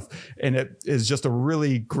 stuff. And it is just a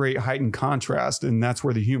really great heightened contrast. And that's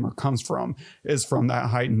where the humor comes from, is from that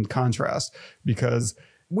heightened contrast, because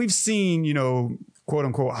we've seen, you know, quote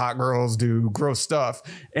unquote hot girls do gross stuff,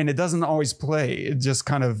 and it doesn't always play. It just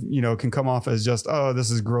kind of, you know, can come off as just, oh,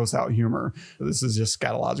 this is gross out humor. This is just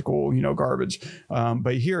scatological, you know, garbage.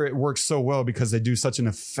 But here it works so well because they do such an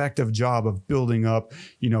effective job of building up,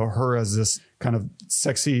 you know, her as this kind of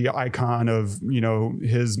sexy icon of, you know,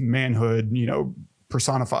 his manhood, you know,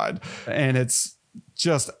 personified. And it's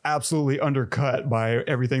just absolutely undercut by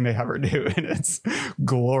everything they have her do. And it's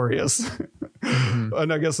glorious. Mm-hmm.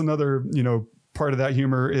 And I guess another, you know, part of that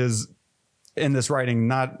humor is in this writing,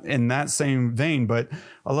 not in that same vein, but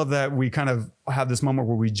I love that we kind of have this moment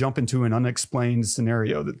where we jump into an unexplained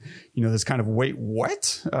scenario that, you know, this kind of wait,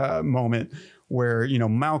 what moment where, you know,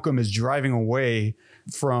 Malcolm is driving away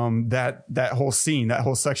from that whole scene, that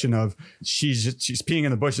whole section of she's peeing in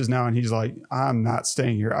the bushes now. And he's like, I'm not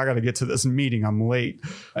staying here. I got to get to this meeting. I'm late.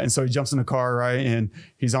 And so he jumps in the car, right? And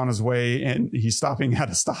he's on his way and he's stopping at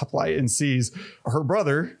a stoplight and sees her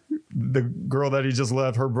brother, the girl that he just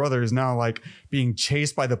left. Her brother is now like being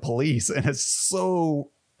chased by the police. And it's so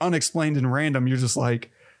unexplained and random. You're just like,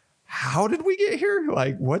 how did we get here?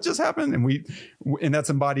 Like, what just happened? And that's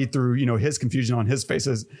embodied through, you know, his confusion on his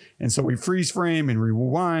faces. And so we freeze frame and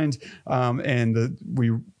rewind,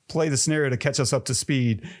 we play the scenario to catch us up to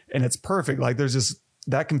speed, and it's perfect. Like there's just,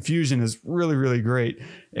 that confusion is really, really great.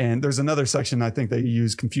 And there's another section, I think, that you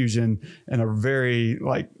use confusion in a very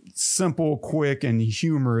like simple, quick, and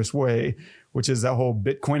humorous way, which is that whole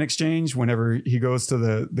Bitcoin exchange whenever he goes to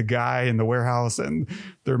the guy in the warehouse and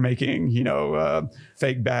they're making, you know,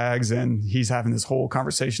 fake bags, and he's having this whole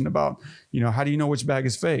conversation about, you know, how do you know which bag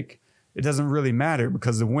is fake? It doesn't really matter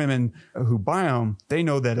because the women who buy them, they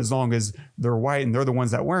know that as long as they're white and they're the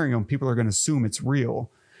ones that wearing them, people are going to assume it's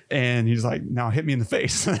real. And he's like, now hit me in the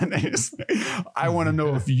face. I want to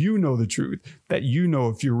know if you know the truth, that you know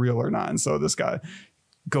if you're real or not. And so this guy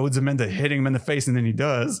goads him into hitting him in the face, and then he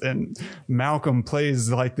does. And Malcolm plays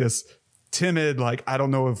like this timid, like, I don't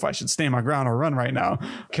know if I should stand my ground or run right now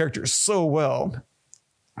character so well.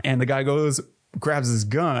 And the guy grabs his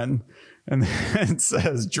gun and then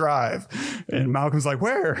says, drive. And Malcolm's like,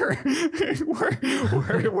 where do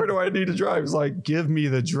I need to drive? He's like, give me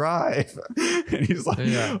the drive. And he's like,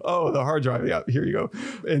 oh, the hard drive. Yeah, here you go.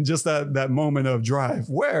 And just that moment of drive,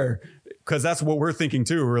 where? Because that's what we're thinking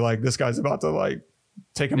too. We're like, this guy's about to like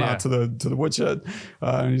take him out to the woodshed.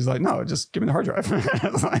 And he's like, no, just give me the hard drive.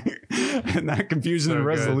 And that confusion and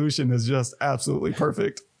resolution is just absolutely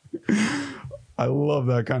perfect. I love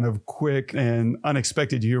that kind of quick and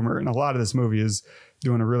unexpected humor. And a lot of this movie is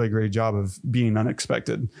doing a really great job of being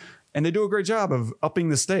unexpected. And they do a great job of upping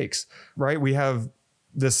the stakes, right? We have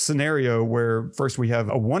this scenario where first we have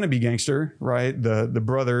a wannabe gangster, right? The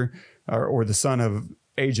brother or the son of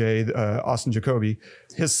AJ, Austin Jacoby.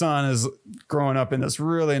 His son is growing up in this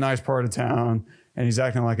really nice part of town, and he's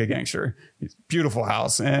acting like a gangster. Beautiful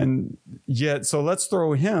house. And yet, so let's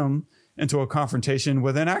throw him into a confrontation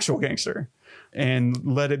with an actual gangster and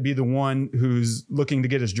let it be the one who's looking to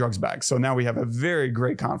get his drugs back. So now we have a very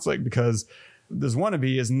great conflict because this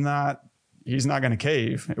wannabe he's not going to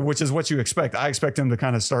cave, which is what you expect. I expect him to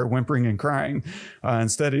kind of start whimpering and crying.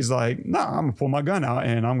 Instead, he's like, no, I'm going to pull my gun out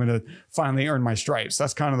and I'm going to finally earn my stripes.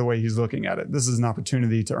 That's kind of the way he's looking at it. This is an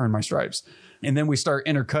opportunity to earn my stripes. And then we start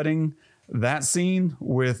intercutting that scene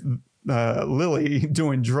with Lily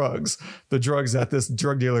doing drugs, the drugs that this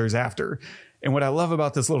drug dealer is after. And what I love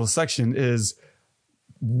about this little section is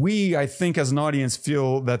I think as an audience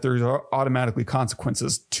feel that there's automatically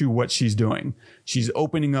consequences to what she's doing. She's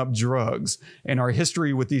opening up drugs, and our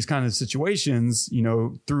history with these kind of situations,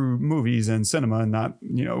 through movies and cinema, and not,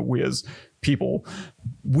 we as people,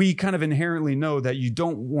 we kind of inherently know that you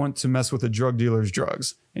don't want to mess with a drug dealer's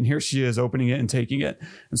drugs. And here she is opening it and taking it.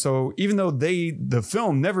 And so even though the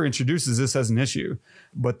film never introduces this as an issue,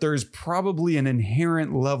 but there's probably an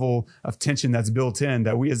inherent level of tension that's built in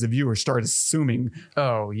that we as the viewer start assuming.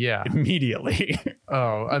 Oh, yeah. Immediately.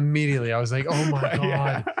 Immediately. I was like, oh my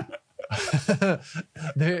God.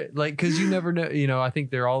 They're like, because you never know, I think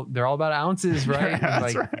they're all about ounces, right?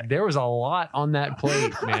 Right. There was a lot on that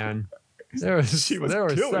plate, man. There were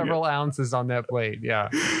several ounces on that plate. Yeah.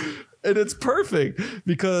 And it's perfect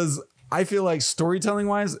because I feel like storytelling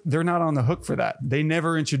wise, they're not on the hook for that. They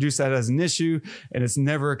never introduce that as an issue, and it's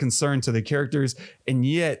never a concern to the characters. And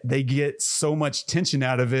yet they get so much tension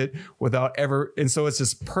out of it without ever. And so it's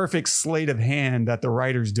this perfect sleight of hand that the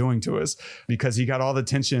writer's doing to us because he got all the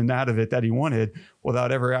tension out of it that he wanted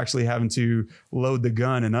without ever actually having to load the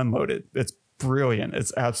gun and unload it. It's brilliant.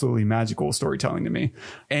 It's absolutely magical storytelling to me.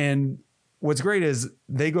 And what's great is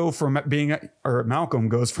Malcolm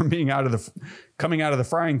goes from coming out of the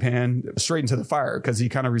frying pan straight into the fire because he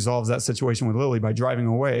kind of resolves that situation with Lily by driving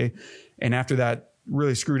away. And after that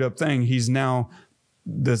really screwed up thing, he's now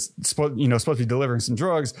supposed to be delivering some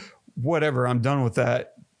drugs. Whatever, I'm done with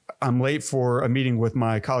that. I'm late for a meeting with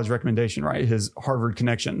my college recommendation, right? His Harvard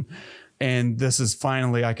connection. And this is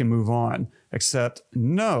finally, I can move on. Except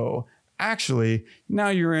no. Actually, now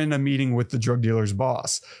you're in a meeting with the drug dealer's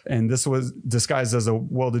boss. And this was disguised as a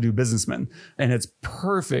well-to-do businessman. And it's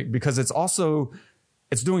perfect because it's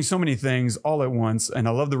doing so many things all at once. And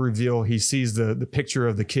I love the reveal. He sees the picture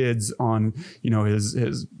of the kids on,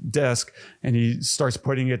 his desk, and he starts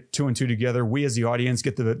putting it two and two together. We as the audience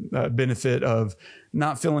get the benefit of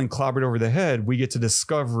not feeling clobbered over the head. We get to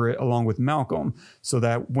discover it along with Malcolm so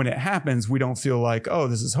that when it happens, we don't feel like, oh,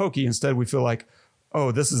 this is hokey. Instead, we feel like, oh,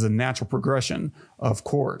 this is a natural progression, of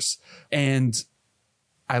course. And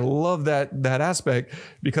I love that aspect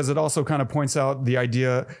because it also kind of points out the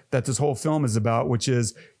idea that this whole film is about, which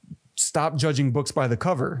is stop judging books by the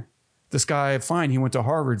cover. This guy, fine, he went to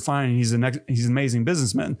Harvard, fine, he's an amazing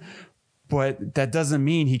businessman. But that doesn't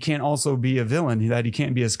mean he can't also be a villain, that he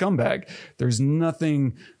can't be a scumbag. There's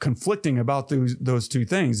nothing conflicting about those two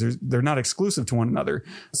things. They're not exclusive to one another.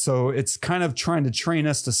 So it's kind of trying to train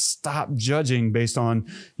us to stop judging based on,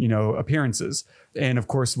 appearances. And of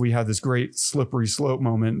course, we have this great slippery slope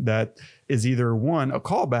moment that is either one, a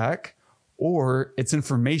callback, or it's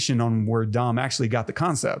information on where Dom actually got the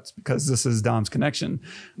concept because this is Dom's connection.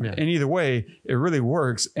 Yeah. And either way, it really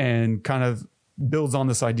works and kind of builds on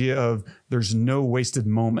this idea of there's no wasted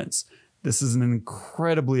moments. This is an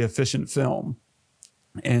incredibly efficient film.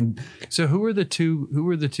 And so who were the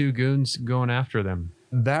two goons going after them?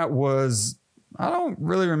 That was, I don't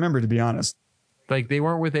really remember, to be honest. Like they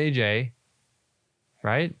weren't with AJ,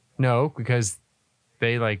 right? No, because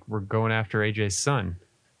they were going after AJ's son.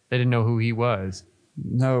 They didn't know who he was.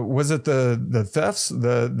 No, was it the thefts,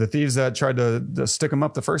 the thieves that tried to stick him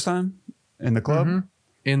up the first time in the club?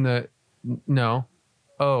 No.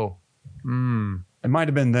 Oh. It might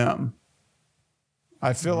have been them.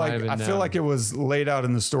 I feel them. like it was laid out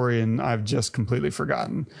in the story and I've just completely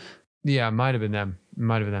forgotten. Yeah, it might have been them.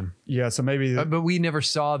 Yeah, so maybe But we never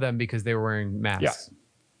saw them because they were wearing masks.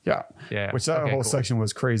 Yeah. Which that whole section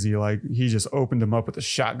was crazy. Like he just opened him up with a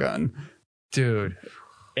shotgun. Dude.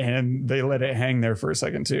 And they let it hang there for a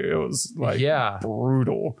second too. It was like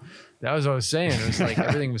brutal. That was what I was saying. It was like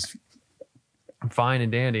everything was fine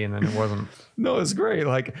and dandy, and then it wasn't. No, it's great.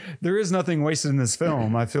 Like there is nothing wasted in this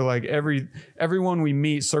film. I feel like everyone we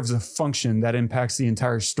meet serves a function that impacts the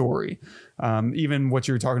entire story. Even what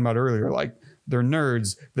you were talking about earlier, like they're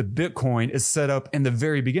nerds. The Bitcoin is set up in the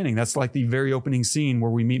very beginning. That's like the very opening scene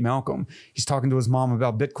where we meet Malcolm. He's talking to his mom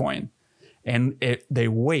about Bitcoin. And they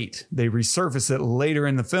resurface it later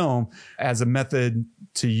in the film as a method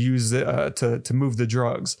to use it, to move the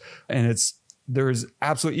drugs. And there's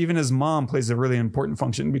absolutely, even his mom plays a really important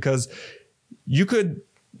function because you could,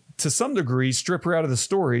 to some degree, strip her out of the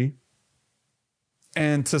story.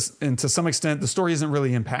 And to some extent, the story isn't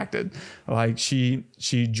really impacted. Like she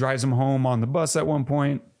drives him home on the bus at one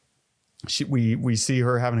point. We see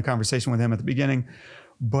her having a conversation with him at the beginning.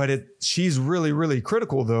 But she's really, really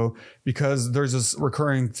critical though, because there's this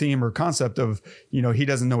recurring theme or concept of, he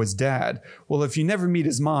doesn't know his dad. Well, if you never meet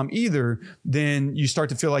his mom either, then you start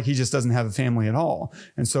to feel like he just doesn't have a family at all.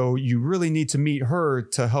 And so you really need to meet her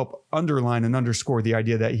to help underline and underscore the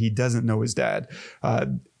idea that he doesn't know his dad.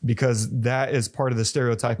 Because that is part of the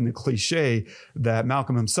stereotype and the cliche that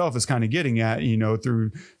Malcolm himself is kind of getting at,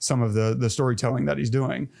 through some of the storytelling that he's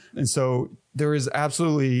doing. And so there is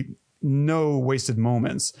absolutely no wasted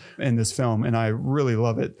moments in this film. And I really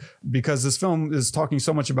love it because this film is talking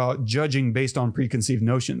so much about judging based on preconceived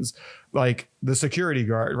notions, like the security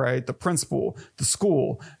guard, right? The principal, the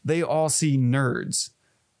school, they all see nerds.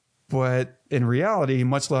 But in reality,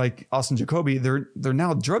 much like Austin Jacoby, they're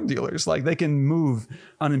now drug dealers. Like they can move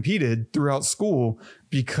unimpeded throughout school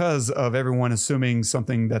because of everyone assuming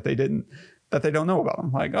something that they don't know about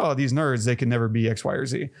them. Like, oh, these nerds, they can never be X, Y, or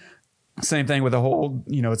Z. Same thing with the whole,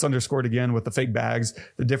 it's underscored again with the fake bags.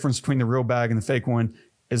 The difference between the real bag and the fake one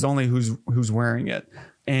is only who's wearing it.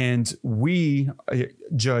 And we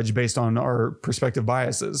judge based on our perspective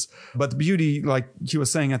biases. But the beauty, like he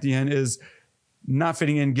was saying at the end, is not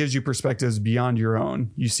fitting in gives you perspectives beyond your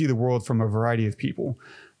own. You see the world from a variety of people.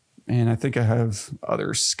 And I think I have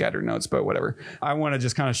other scattered notes, but whatever. I want to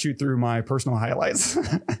just kind of shoot through my personal highlights.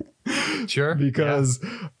 Sure. Because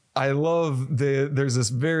I love there's this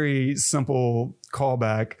very simple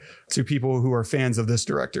callback to people who are fans of this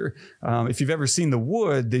director. If you've ever seen The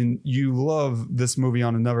Wood, then you love this movie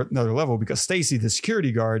on another level because Stacy, the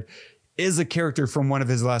security guard, is a character from one of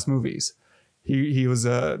his last movies. He was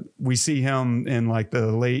we see him in like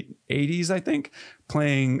the late 80s, I think,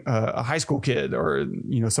 playing a high school kid or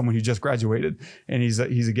someone who just graduated, and he's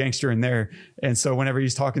a gangster in there. And so whenever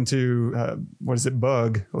he's talking to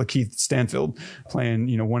Bug, Lakeith Stanfield,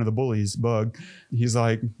 playing one of the bullies, Bug, he's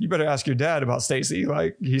like, you better ask your dad about Stacy.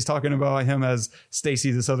 Like he's talking about him as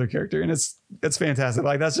Stacy, this other character, and it's fantastic.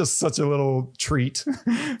 Like that's just such a little treat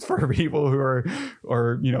for people who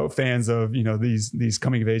are fans of these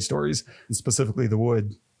coming of age stories, and specifically The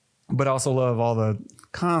Wood. But I also love all the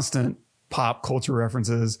constant pop culture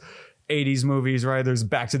references, 80s movies, right? There's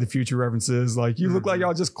Back to the Future references. Like, you look like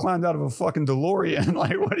y'all just climbed out of a fucking DeLorean.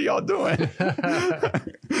 Like, what are y'all doing?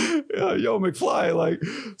 Yo, McFly, like,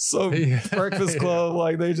 so Breakfast Club,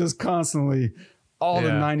 like, they just constantly, all the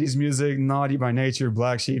 90s music, Naughty by Nature,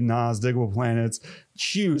 Black Sheep, Nas, Diggable Planets,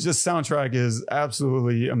 huge. This soundtrack is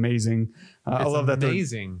absolutely amazing. I love that.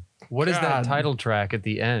 Amazing. What is that title track at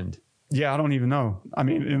the end? Yeah, I don't even know. I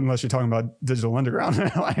mean, unless you're talking about Digital Underground.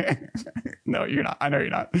 No, you're not. I know you're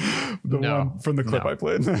not. The one from the clip I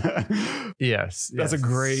played. Yes. That's a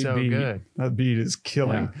great so beat. Good. That beat is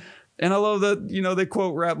killing. Yeah. And I love that, they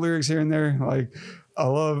quote rap lyrics here and there. Like, I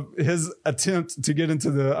love his attempt to get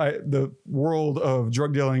into the world of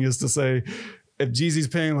drug dealing is to say, if Jeezy's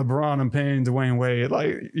paying LeBron, I'm paying Dwayne Wade.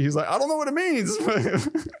 Like, he's like, I don't know what it means.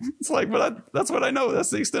 It's like, but that's what I know. That's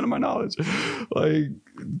the extent of my knowledge. Like,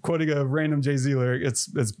 quoting a random Jay-Z lyric, it's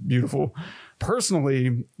beautiful.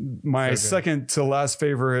 Personally, my second to last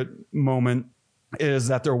favorite moment is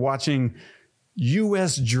that they're watching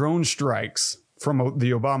U.S. drone strikes from the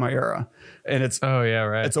Obama era. And it's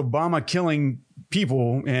it's Obama killing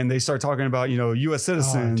people, and they start talking about U.S.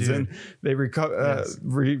 citizens, and they recount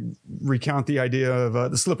the idea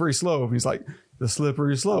of the slippery slope. He's like, the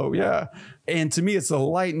slippery slope. Yeah. And to me, it's a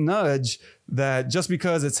light nudge that just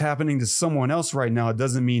because it's happening to someone else right now, it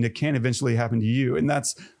doesn't mean it can't eventually happen to you. And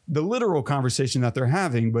that's the literal conversation that they're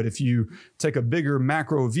having. But if you take a bigger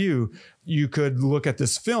macro view, you could look at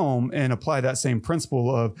this film and apply that same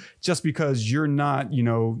principle of just because you're not, you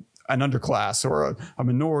know, an underclass or a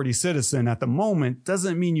minority citizen at the moment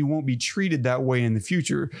doesn't mean you won't be treated that way in the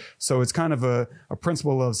future. So it's kind of a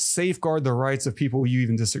principle of safeguard the rights of people you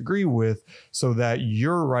even disagree with so that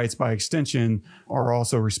your rights by extension are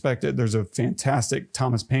also respected. There's a fantastic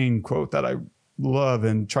Thomas Paine quote that I love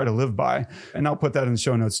and try to live by. And I'll put that in the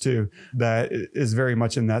show notes too. That is very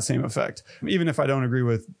much in that same effect. Even if I don't agree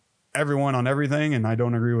with everyone on everything and I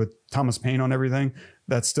don't agree with Thomas Paine on everything,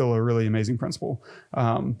 that's still a really amazing principle.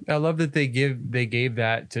 I love that they gave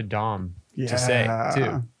that to Dom to say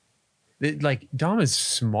too. Like Dom is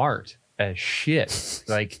smart as shit.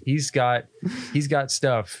 Like he's got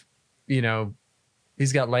stuff, you know,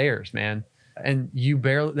 he's got layers, man. And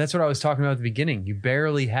that's what I was talking about at the beginning. You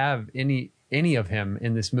barely have any of him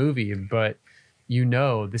in this movie, but you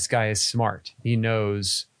know, this guy is smart. He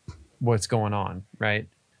knows what's going on. Right.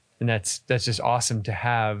 And that's just awesome to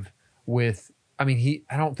have with, I mean,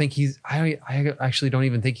 I actually don't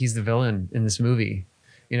even think he's the villain in this movie.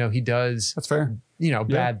 You know, he does, that's fair, you know,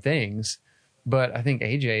 bad things, but I think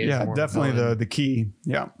AJ is more definitely the key.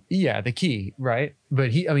 Yeah. Yeah. The key. Right.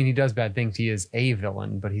 But he does bad things. He is a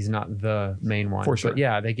villain, but he's not the main one. For sure. But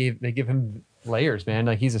yeah, they give him layers, man.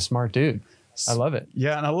 Like he's a smart dude. I love it.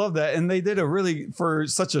 Yeah. And I love that. And they did for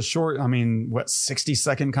such a short,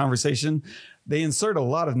 60-second conversation, they insert a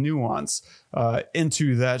lot of nuance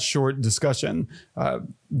into that short discussion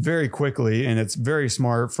very quickly. And it's very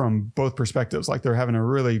smart from both perspectives. Like they're having a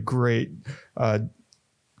really great, to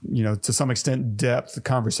some extent, depth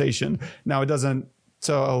conversation. Now, it doesn't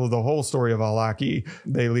tell the whole story of Al-Awlaki.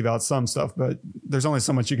 They leave out some stuff, but there's only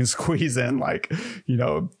so much you can squeeze in,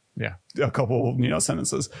 a couple,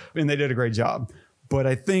 sentences. And they did a great job. But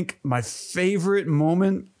I think my favorite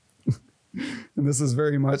moment, and this is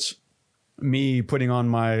very much me putting on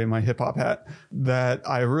my hip hop hat, that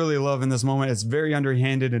I really love in this moment. It's very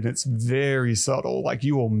underhanded and it's very subtle. Like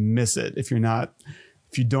you will miss it if you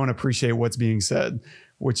don't appreciate what's being said,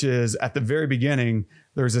 which is at the very beginning,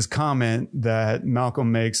 there's this comment that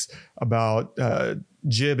Malcolm makes about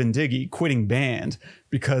Jib and Diggy quitting band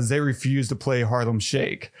because they refuse to play Harlem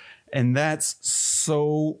Shake. And that's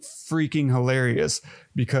so freaking hilarious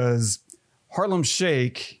because Harlem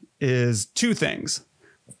Shake is two things.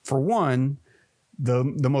 For one, the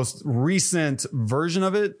most recent version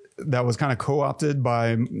of it that was kind of co-opted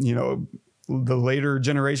by, the later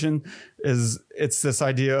generation it's this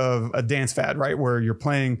idea of a dance fad, right? Where you're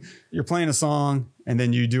playing a song and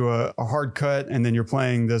then you do a hard cut and then you're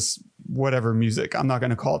playing this whatever music. I'm not going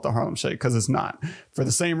to call it the Harlem Shake because it's not. For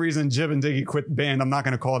the same reason Jib and Diggy quit band, I'm not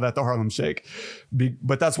going to call that the Harlem Shake.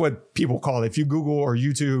 But that's what people call it. If you Google or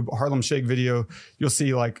YouTube Harlem Shake video, you'll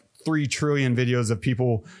see like 3 trillion videos of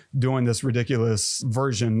people doing this ridiculous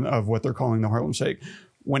version of what they're calling the Harlem Shake.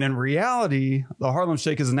 When in reality, the Harlem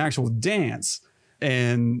Shake is an actual dance.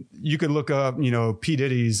 And you could look up, P.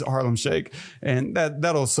 Diddy's Harlem Shake, and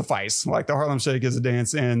that'll suffice. Like the Harlem Shake is a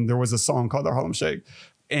dance, and there was a song called the Harlem Shake.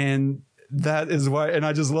 And that is why, and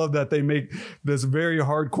I just love that they make this very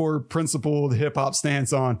hardcore principled hip hop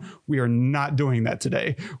stance on, we are not doing that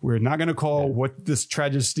today. We're not going to call what this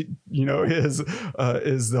tragedy, is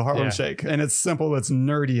the Harlem Shake. And it's simple. It's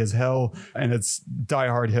nerdy as hell. And it's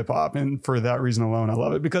diehard hip hop. And for that reason alone, I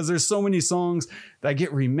love it because there's so many songs that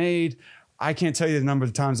get remade. I can't tell you the number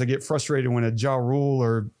of times I get frustrated when a Ja Rule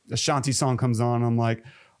or a Shanti song comes on. I'm like,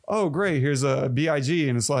 oh, great. Here's a B.I.G.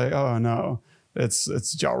 And it's like, oh, no.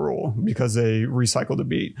 It's Ja Rule because they recycled the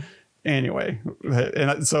beat. Anyway,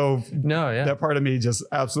 and so that part of me just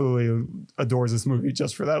absolutely adores this movie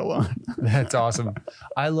just for that alone. That's awesome.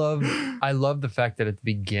 I love the fact that at the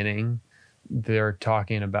beginning they're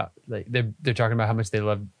talking about they're talking about how much they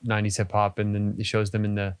love 90s hip hop, and then it shows them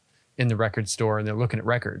in the record store and they're looking at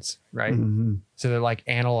records, right? Mm-hmm. So they're like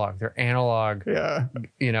analog. They're analog,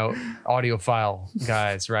 audiophile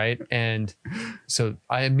guys, right? And so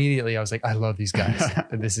I was like, I love these guys.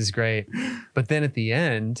 This is great. But then at the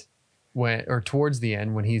end, towards the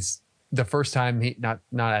end, when he's the first time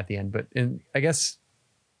not at the end, but I guess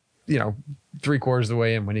 3/4 of the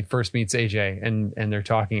way in when he first meets AJ and they're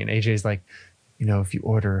talking and AJ's like, if you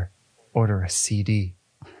order a CD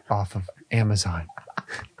off of Amazon.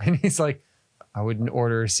 And he's like, I wouldn't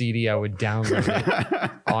order a CD. I would download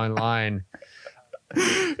it online.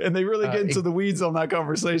 And they really get into the weeds on that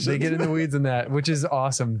conversation. They get in the weeds on that, which is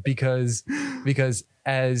awesome because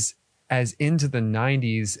as as into the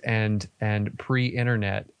 90s and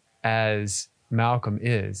pre-internet as Malcolm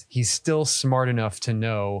is, he's still smart enough to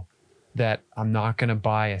know that I'm not going to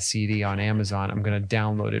buy a CD on Amazon. I'm going to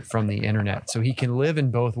download it from the internet. So he can live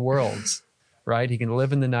in both worlds, right? He can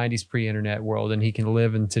live in the 90s pre-internet world, and he can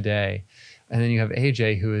live in today. And then you have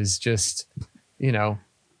AJ, who is just, you know,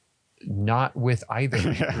 not with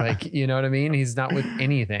either. Like, you know what I mean? He's not with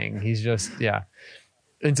anything. He's just, yeah.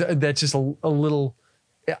 And so that's just a little,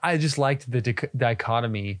 I just liked the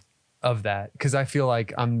dichotomy of that, because I feel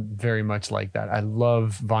like I'm very much like that. I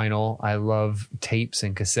love vinyl. I love tapes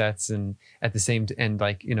and cassettes, and at the same and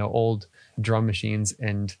like, you know, old drum machines.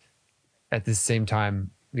 And at the same time,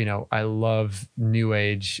 you know, I love new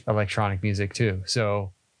age electronic music too.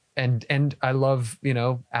 So, and I love, you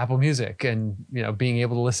know, Apple Music, and, you know, being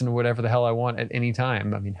able to listen to whatever the hell I want at any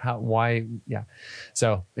time. I mean, why? Yeah.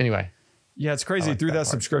 So anyway. Yeah, it's crazy. Like Through that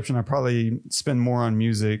subscription, I probably spend more on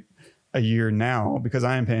music a year now, because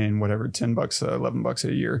I am paying whatever, $10, $11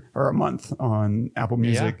 a year or a month on Apple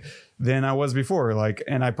Music than I was before. Like,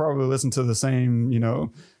 and I probably listen to the same, you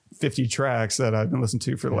know, 50 tracks that I've been listening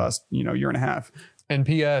to for the last, you know, year and a half. And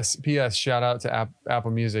PS, shout out to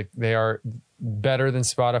Apple Music. They are better than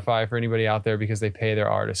Spotify for anybody out there, because they pay their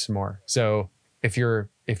artists more. So if you're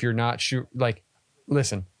not sure, like,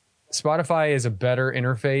 listen, Spotify is a better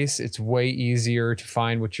interface. It's way easier to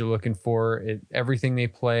find what you're looking for. Everything they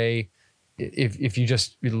play, if you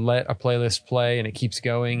just let a playlist play and it keeps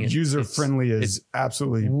going, user friendly is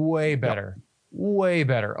absolutely way better. Way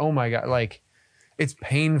better. Oh my God. Like, it's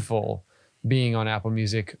painful being on Apple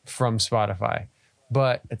Music from Spotify,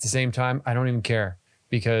 but at the same time, I don't even care,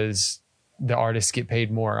 because the artists get paid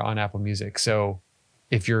more on Apple Music. So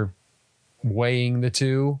if you're weighing the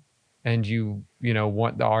two, and you know,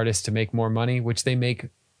 want the artist to make more money, which they make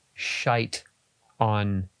shite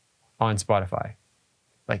on Spotify,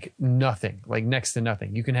 like nothing, like next to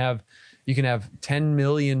nothing. You can have 10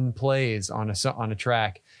 million plays on a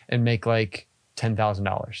track and make like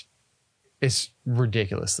 $10,000. It's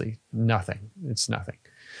ridiculously nothing. It's nothing.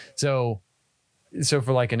 So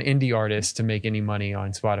for like an indie artist to make any money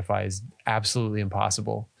on Spotify is absolutely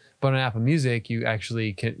impossible. But on Apple Music, you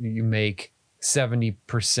actually you make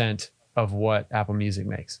 70% of what Apple Music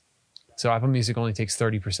makes. So Apple Music only takes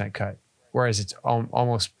 30% cut, whereas it's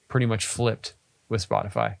almost pretty much flipped with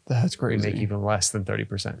Spotify. That's crazy. We make even less than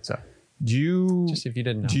 30%. So do you, just if you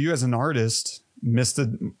didn't know, do you as an artist miss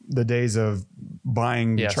the days of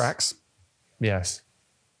buying tracks? Yes.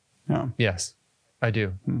 Yeah. Yes, I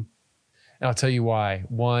do. And I'll tell you why.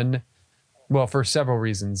 One, well, for several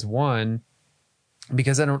reasons. One,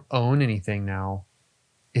 because I don't own anything now,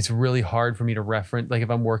 it's really hard for me to reference. Like, if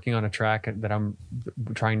I'm working on a track that I'm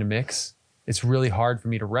trying to mix, it's really hard for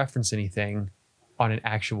me to reference anything on an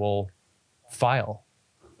actual file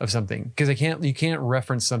of something, because you can't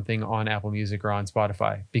reference something on Apple Music or on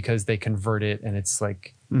Spotify, because they convert it, and it's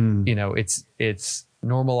like, you know, it's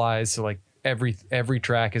normalized. So like every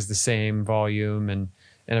track is the same volume and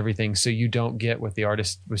everything. So you don't get what the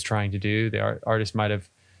artist was trying to do. The artist might have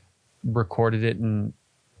recorded it in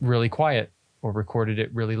really quiet, or recorded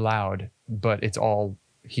it really loud, but it's all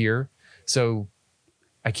here. So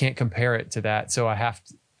I can't compare it to that. So I have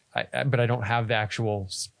to, but I don't have the actual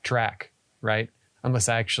track, right? Unless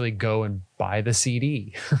I actually go and buy the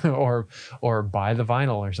CD or buy the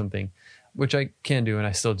vinyl or something, which I can do, and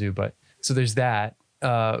I still do. But so there's that.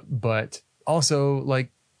 But also,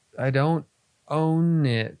 like, I don't own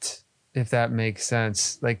it, if that makes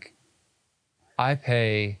sense. Like, I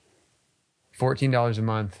pay $14 a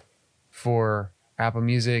month for Apple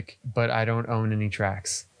Music, but I don't own any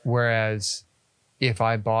tracks. Whereas if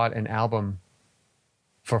I bought an album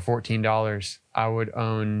for $14, I would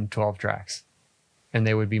own 12 tracks, and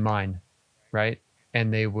they would be mine, right?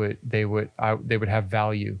 And they would have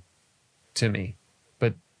value to me.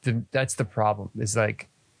 But that's the problem. Is like,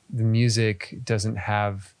 the music doesn't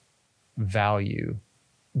have value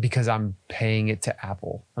because I'm paying it to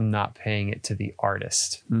Apple. I'm not paying it to the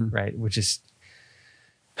artist, right? Which is,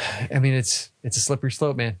 I mean, it's a slippery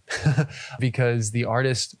slope, man, because the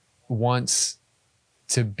artist wants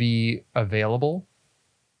to be available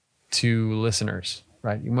to listeners,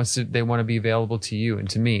 right? They want to be available to you and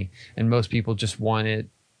to me. And most people just want it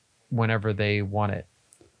whenever they want it.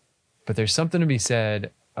 But there's something to be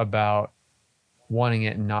said about wanting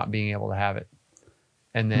it and not being able to have it.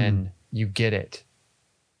 And then you get it.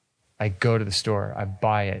 I go to the store, I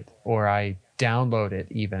buy it, or I download it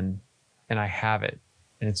even, and I have it.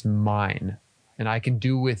 And it's mine, and I can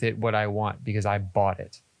do with it what I want because I bought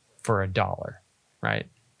it for $1, right?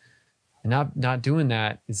 And not doing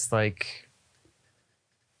that is like,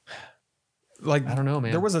 like, I don't know,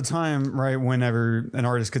 man. There was a time, right, whenever an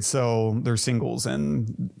artist could sell their singles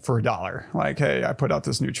and for $1, like, hey, I put out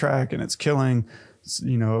this new track and it's killing,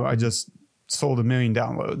 you know, I just sold 1 million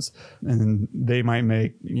downloads, and they might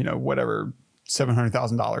make, you know, whatever,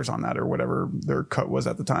 $700,000 on that or whatever their cut was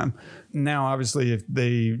at the time. Now, obviously, if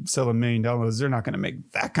they sell 1 million downloads, they're not going to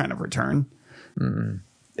make that kind of return.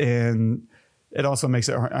 And it also makes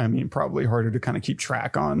it, I mean, probably harder to kind of keep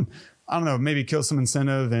track on, I don't know, maybe kill some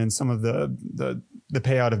incentive and some of the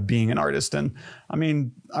payout of being an artist. And I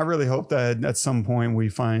mean, I really hope that at some point we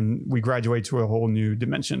graduate to a whole new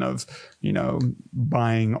dimension of, you know,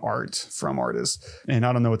 buying art from artists. And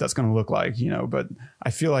I don't know what that's going to look like, you know, but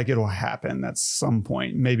I feel like it'll happen at some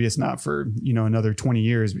point. Maybe it's not for, you know, another 20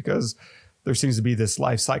 years, because there seems to be this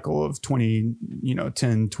life cycle of 20, you know,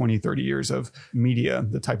 10, 20, 30 years of media,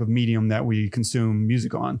 the type of medium that we consume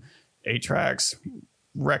music on, 8 tracks,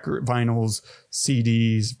 record, vinyls,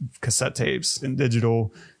 CDs, cassette tapes, and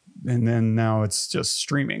digital. And then now it's just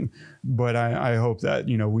streaming. But I hope that,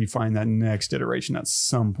 you know, we find that next iteration at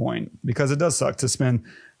some point, because it does suck to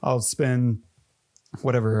I'll spend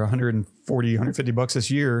whatever, $140, $150 this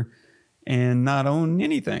year and not own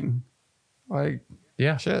anything. Like,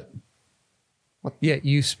 yeah, shit. Yeah,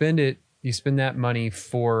 you spend that money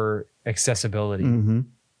for accessibility,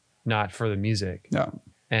 not for the music. Yeah.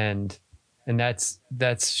 And that's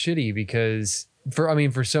shitty, because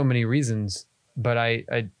for so many reasons, but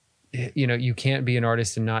I you know, you can't be an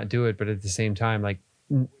artist and not do it. But at the same time, like,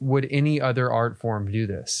 would any other art form do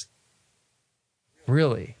this?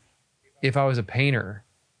 Really? If I was a painter,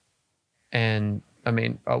 and I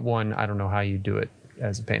mean, one, I don't know how you do it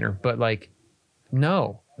as a painter, but like,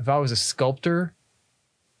 no. If I was a sculptor,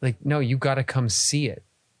 like, no, you got to come see it.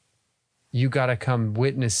 You got to come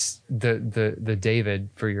witness the David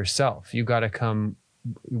for yourself. You got to come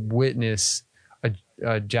witness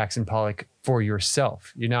a Jackson Pollock for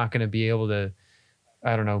yourself. You're not going to be able to,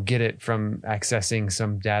 I don't know, get it from accessing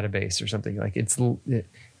some database or something. Like,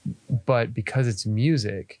 but because it's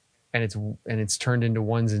music and it's turned into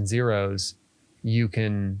ones and zeros, you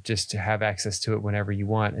can just have access to it whenever you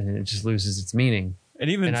want, and it just loses its meaning. And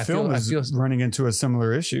even film is running into a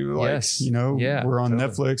similar issue. Like, yes, you know, we're on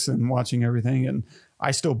Netflix and watching everything, and I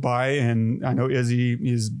still buy, and I know Izzy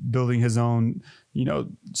is building his own, you know,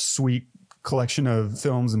 sweet collection of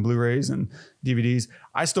films and Blu-rays and DVDs.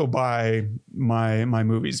 I still buy my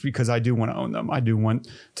movies because I do want to own them. I do want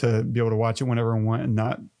to be able to watch it whenever I want and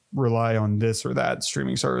not rely on this or that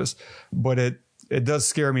streaming service. But it does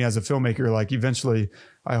scare me as a filmmaker. Like, eventually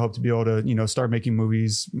I hope to be able to, you know, start making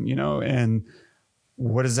movies, you know, and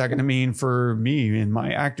what is that going to mean for me and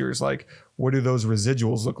my actors? Like, what do those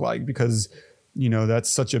residuals look like? Because, you know, that's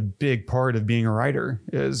such a big part of being a writer,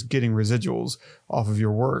 is getting residuals off of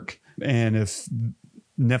your work. And if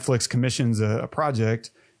Netflix commissions a project,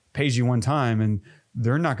 pays you one time, and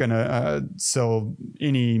they're not going to sell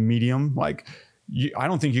any medium. Like, I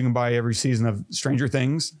don't think you can buy every season of Stranger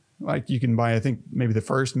Things. Like, you can buy, I think, maybe the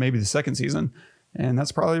first, maybe the second season, and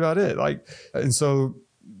that's probably about it. Like, and so,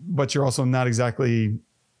 but you're also not exactly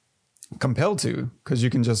compelled to, because you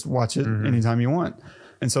can just watch it anytime you want.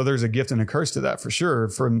 And so there's a gift and a curse to that, for sure.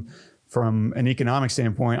 From an economic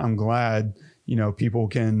standpoint, I'm glad, you know, people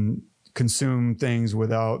can consume things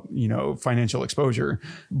without, you know, financial exposure,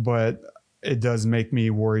 but it does make me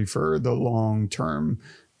worry for the long-term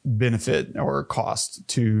benefit or cost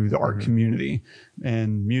to the art community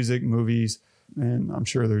and music, movies. And I'm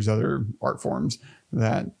sure there's other art forms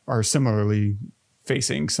that are similarly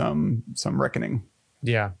facing some reckoning.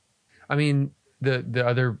 Yeah. I mean,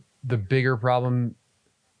 the bigger problem,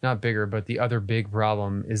 not bigger, but the other big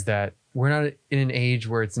problem is that we're not in an age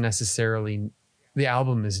where it's necessarily, the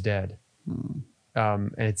album is dead.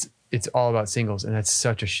 And it's all about singles, and that's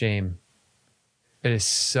such a shame. It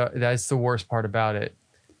is that's the worst part about it,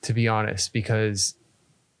 to be honest, because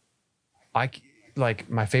like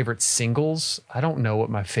my favorite singles, I don't know what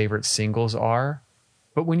my favorite singles are,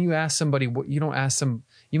 but when you ask somebody, you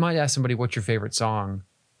might ask somebody, what's your favorite song,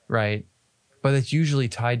 right? But it's usually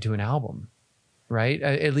tied to an album, right?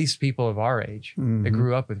 At least people of our age that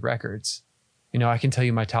grew up with records. You know, I can tell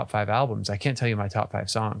you my top 5 albums. I can't tell you my top 5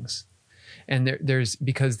 songs. And there's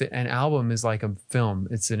because an album is like a film.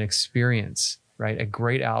 It's an experience, right? A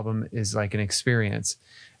great album is like an experience.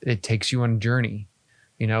 It takes you on a journey.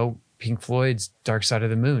 You know, Pink Floyd's Dark Side of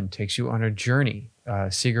the Moon takes you on a journey.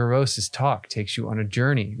 Sigur Ros's Talk takes you on a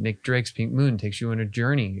journey. Nick Drake's Pink Moon takes you on a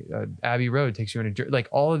journey. Abbey Road takes you on a journey. Like,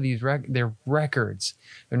 all of these they're records.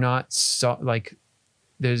 They're not like,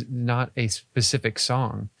 there's not a specific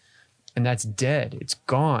song, and that's dead. It's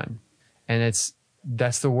gone. And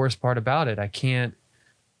that's the worst part about it. I can't,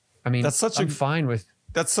 I mean, I'm fine with.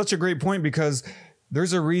 That's such a great point, because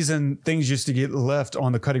there's a reason things used to get left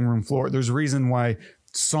on the cutting room floor. There's a reason why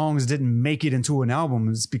songs didn't make it into an album,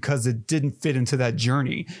 is because it didn't fit into that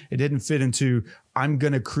journey. It didn't fit into, I'm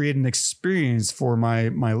going to create an experience for my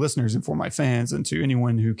listeners and for my fans and to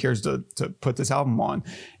anyone who cares to put this album on.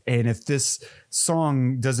 And if this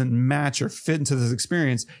song doesn't match or fit into this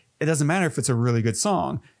experience, it doesn't matter if it's a really good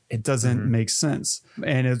song. It doesn't make sense.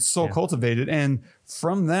 And it's so cultivated. And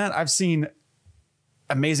from that, I've seen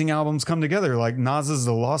amazing albums come together. Like Nas's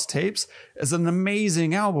The Lost Tapes is an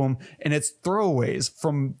amazing album, and it's throwaways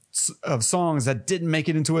of songs that didn't make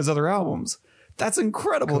it into his other albums. That's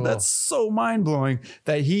incredible. Cool. That's so mind blowing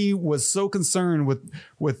that he was so concerned with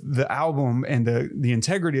the album and the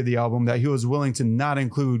integrity of the album that he was willing to not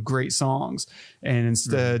include great songs. And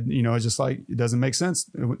instead, it's just like, it doesn't make sense.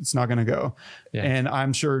 It's not going to go. Yeah. And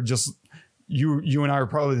I'm sure just you and I are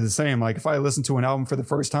probably the same. Like if I listen to an album for the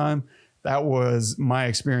first time, that was my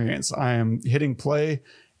experience. I am hitting play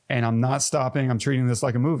and I'm not stopping. I'm treating this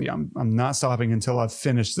like a movie. I'm not stopping until I've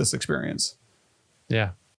finished this experience.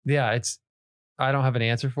 Yeah. Yeah. I don't have an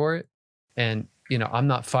answer for it. And, I'm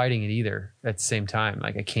not fighting it either at the same time.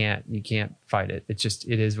 Like you can't fight it. It's just,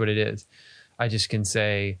 it is what it is. I just can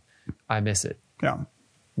say, I miss it. Yeah.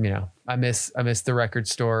 I miss the record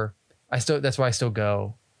store. That's why I still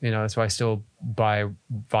go, that's why I still buy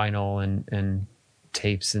vinyl and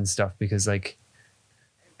tapes and stuff, because and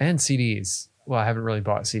CDs. Well, I haven't really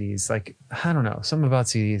bought CDs. Like, I don't know, something about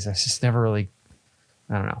CDs. I just never really,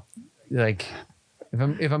 I don't know. Like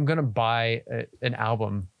if I'm going to buy an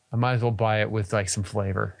album, I might as well buy it with like some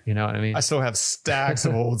flavor. You know what I mean? I still have stacks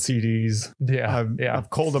of old CDs. Yeah. I've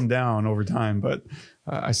culled them down over time, but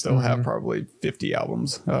I still have probably 50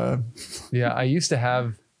 albums. Yeah. I used to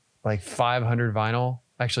have like 500 vinyl.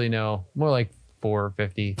 Actually, no, more like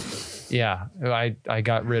 450. Yeah. I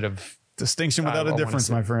got rid of distinction without a difference,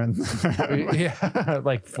 my friend. Yeah.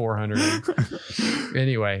 Like 400.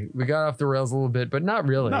 Anyway, we got off the rails a little bit, but not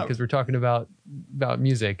really, because we're talking about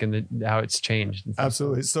music and how it's changed.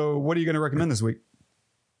 Absolutely. So what are you going to recommend this week?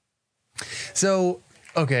 So,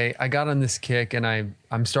 okay, I got on this kick and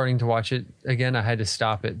I'm starting to watch it again. I had to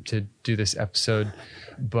stop it to do this episode,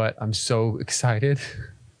 but I'm so excited.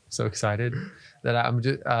 That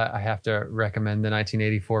I have to recommend the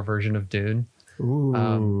 1984 version of Dune.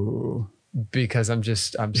 Ooh. Because I'm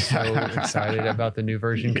so excited about the new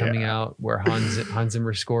version coming out, where Hans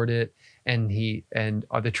Zimmer scored it, and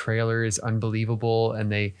the trailer is unbelievable,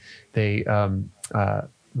 and they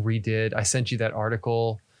redid. I sent you that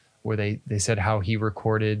article where they said how he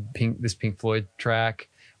recorded this Pink Floyd track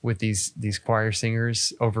with these choir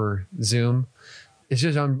singers over Zoom. It's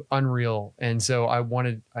just unreal. And so I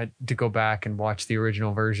wanted to go back and watch the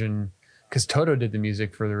original version, because Toto did the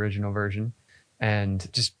music for the original version, and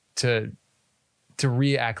just to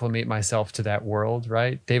reacclimate myself to that world,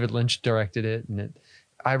 right? David Lynch directed it. And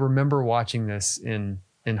I remember watching this in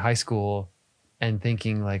high school and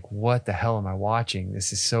thinking like, what the hell am I watching?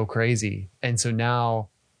 This is so crazy. And so now,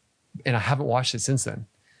 and I haven't watched it since then.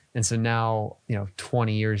 And so now,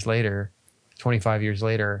 20 years later, 25 years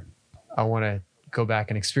later, I want to go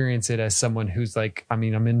back and experience it as someone who's like, I'm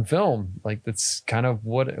in film. Like that's kind of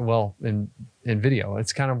in video,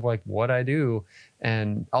 it's kind of like what I do.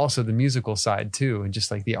 And also the musical side too. And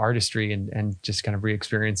just like the artistry and just kind of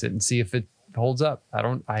re-experience it and see if it holds up.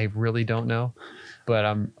 I really don't know, but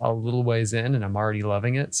I'm a little ways in and I'm already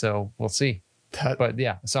loving it. So we'll see. But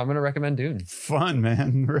yeah, so I'm going to recommend Dune. Fun,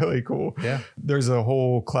 man. Really cool. Yeah. There's a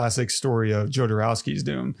whole classic story of Jodorowsky's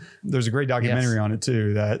Dune. There's a great documentary on it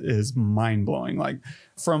too that is mind blowing. Like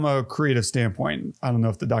from a creative standpoint, I don't know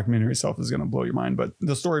if the documentary itself is going to blow your mind, but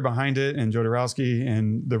the story behind it and Jodorowsky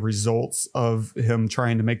and the results of him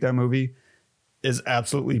trying to make that movie is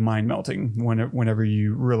absolutely mind melting whenever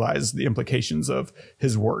you realize the implications of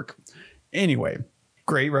his work. Anyway,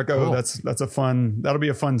 great, Recco. Cool. That'll be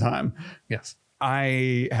a fun time. Yes.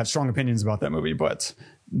 I have strong opinions about that movie, but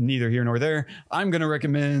neither here nor there. I'm going to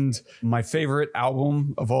recommend my favorite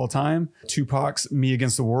album of all time, Tupac's Me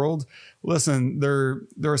Against the World. Listen, there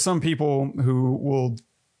are some people who will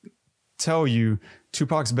tell you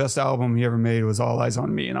Tupac's best album he ever made was All Eyes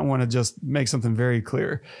on Me. And I want to just make something very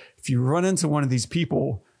clear. If you run into one of these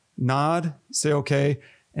people, nod, say okay,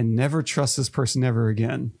 and never trust this person ever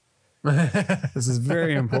again. This is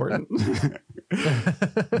very important.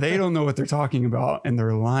 They don't know what they're talking about and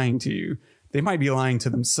they're lying to you. They might be lying to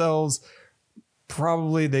themselves.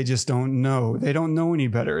 probably they just don't know. They don't know any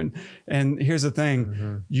better. And here's the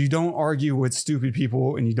thing. You don't argue with stupid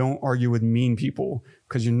people and you don't argue with mean people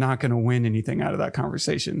because you're not going to win anything out of that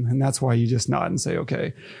conversation. And that's why you just nod and say,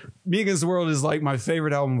 okay. Me Against the World is like my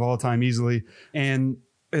favorite album of all time easily. And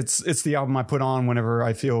it's the album I put on whenever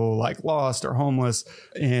I feel like lost or homeless.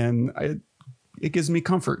 And it gives me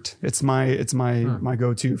comfort. It's my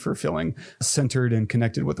go-to for feeling centered and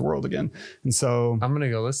connected with the world again. And so I'm going to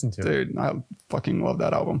go listen to it. Dude, I fucking love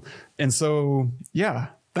that album. And so, yeah,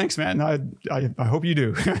 thanks, man. I hope you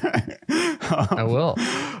do. I will.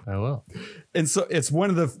 And so it's one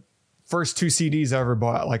of the first 2 CDs I ever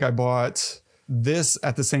bought. Like I bought this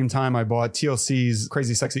at the same time I bought TLC's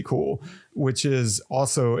Crazy Sexy Cool, which is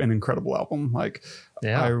also an incredible album. Like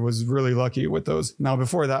I was really lucky with those. Now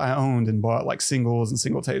before that I owned and bought like singles and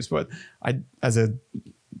single tapes, but as a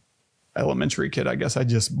elementary kid, I guess I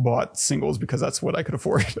just bought singles because that's what I could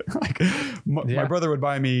afford. Like my brother would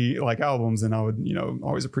buy me like albums and I would,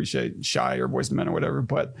 always appreciate Shy or Boyz II Men or whatever,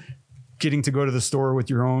 but getting to go to the store with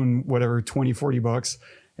your own, whatever, $20-$40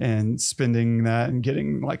 and spending that and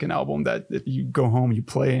getting like an album that if you go home, you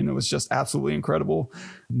play, and it was just absolutely incredible.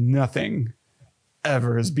 Nothing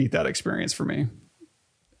ever has beat that experience for me.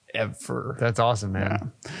 Ever. That's awesome,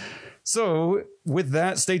 man. Yeah. So with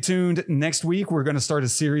that, stay tuned. Next week, we're going to start a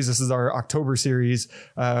series. This is our October series.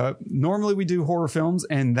 Normally we do horror films,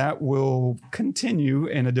 and that will continue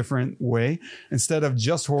in a different way. Instead of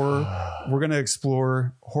just horror, we're going to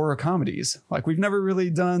explore horror comedies. Like we've never really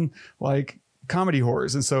done like comedy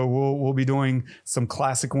horrors. And so we'll be doing some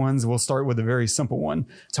classic ones. We'll start with a very simple one,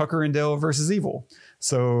 Tucker and Dale versus Evil.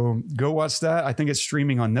 So go watch that. I think it's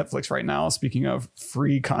streaming on Netflix right now. Speaking of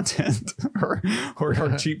free content or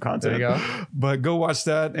cheap content, there you go. But go watch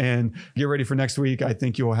that and get ready for next week. I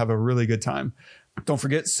think you'll have a really good time. Don't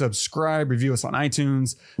forget, subscribe, review us on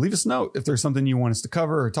iTunes. Leave us a note if there's something you want us to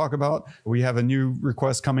cover or talk about. We have a new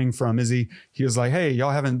request coming from Izzy. He was like, hey,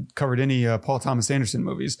 y'all haven't covered any Paul Thomas Anderson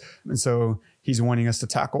movies. And so he's wanting us to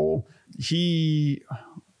tackle.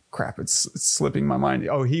 It's slipping my mind.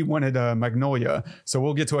 Oh, he wanted Magnolia. So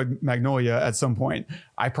we'll get to a Magnolia at some point.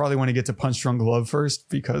 I probably want to get to Punch Drunk Love first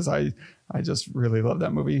because I just really love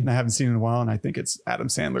that movie and I haven't seen it in a while. And I think it's Adam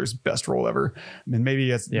Sandler's best role ever. And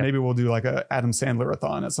maybe we'll do like a Adam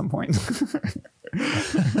Sandler-a-thon at some point.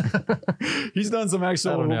 He's done some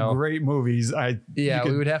actual great movies. We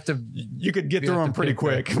would have to. You could get through them pretty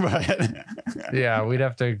quick, but yeah, we'd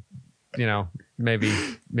have to, maybe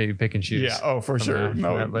pick and choose. Yeah. Oh, for sure.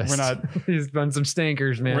 No, we're not. He's done some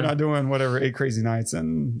stinkers, man. We're not doing whatever 8 Crazy Nights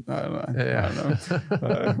and I don't know,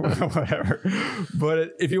 whatever.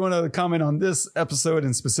 But if you want to comment on this episode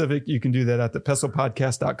in specific, you can do that at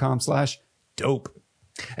thepestlepodcast.com/dope.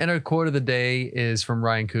 And our quote of the day is from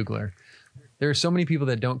Ryan Coogler. There are so many people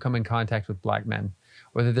that don't come in contact with black men,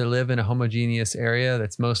 whether they live in a homogeneous area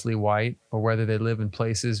that's mostly white or whether they live in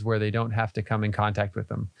places where they don't have to come in contact with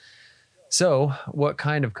them. So what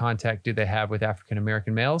kind of contact do they have with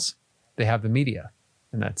African-American males? They have the media,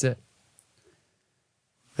 and that's it.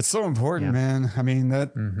 It's so important, man. I mean,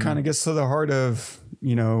 that kind of gets to the heart of,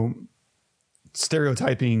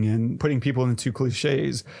 stereotyping and putting people into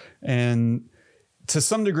cliches. And to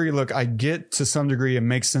some degree, look, I get to some degree it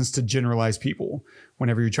makes sense to generalize people.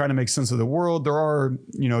 Whenever you're trying to make sense of the world, there are,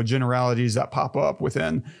 generalities that pop up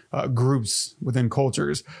within groups, within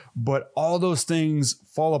cultures. But all those things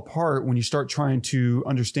fall apart when you start trying to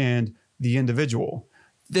understand the individual,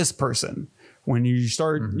 this person. When you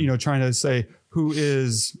start, trying to say, who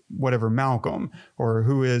is whatever Malcolm or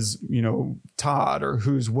who is, Todd or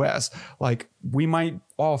who's Wes, like we might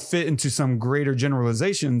all fit into some greater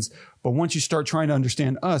generalizations. But once you start trying to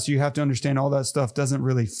understand us, you have to understand all that stuff doesn't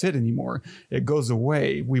really fit anymore. It goes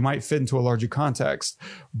away. We might fit into a larger context,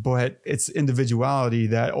 but it's individuality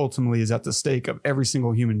that ultimately is at the stake of every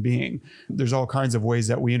single human being. There's all kinds of ways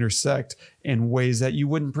that we intersect in ways that you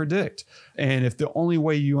wouldn't predict. And if the only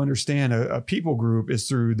way you understand a people group is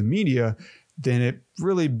through the media, then it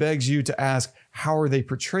really begs you to ask, how are they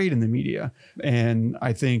portrayed in the media? And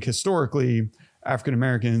I think historically, African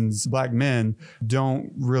Americans, black men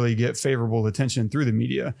don't really get favorable attention through the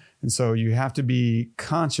media. And so you have to be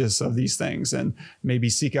conscious of these things and maybe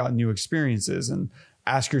seek out new experiences and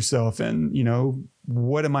ask yourself, and,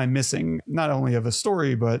 what am I missing? Not only of a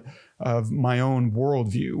story, but of my own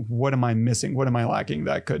worldview. What am I missing? What am I lacking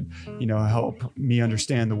that could, help me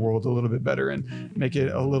understand the world a little bit better and make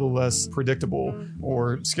it a little less predictable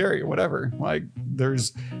or scary or whatever. Like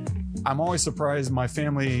I'm always surprised my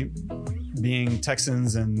family, being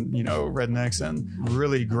Texans and, rednecks and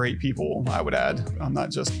really great people, I would add. I'm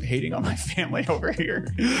not just hating on my family over here,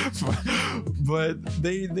 but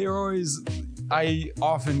they're always, I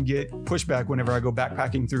often get pushback whenever I go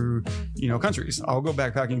backpacking through, countries. I'll go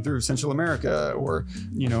backpacking through Central America or,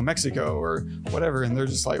 Mexico or whatever. And they're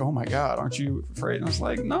just like, oh my God, aren't you afraid? And I was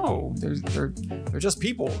like, no, they're just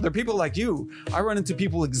people. They're people like you. I run into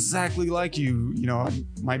people exactly like you. I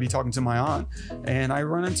might be talking to my aunt and I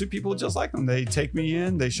run into people just like them. They take me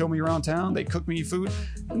in, they show me around town, they cook me food.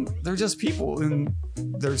 And they're just people and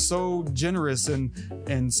they're so generous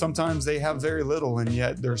and sometimes they have very little and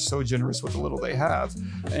yet they're so generous with the little they have.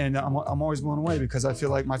 And I'm always blown away because I feel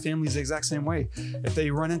like my family's the exact same way. If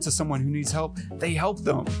they run into someone who needs help, they help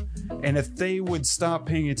them. And if they would stop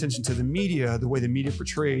paying attention to the media, the way the media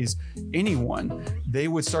portrays anyone, they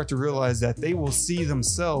would start to realize that they will see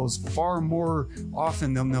themselves far more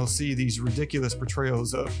often than they'll see these ridiculous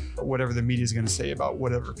portrayals of whatever the media is going to say about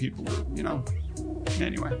whatever people group,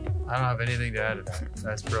 Anyway. I don't have anything to add to that.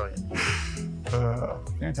 That's brilliant.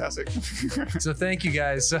 Fantastic. So thank you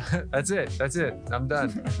guys. That's it. I'm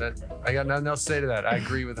done. I got nothing else to say to that. I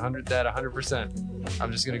agree with 100%.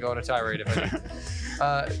 I'm just going to go on a tirade if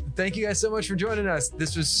I do. Thank you guys so much for joining us.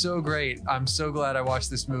 This was so great. I'm so glad I watched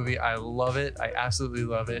this movie. I love it. I absolutely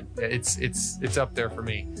love it. It's up there for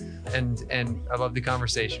me. And I love the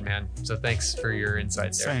conversation, man. So thanks for your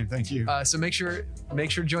insights there. Same, thank you. So make sure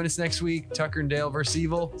to join us next week. Tucker and Dale vs.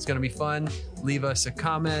 Evil. It's going to be fun. Leave us a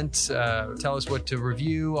comment. Tell us what to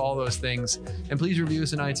review, all those things. And please review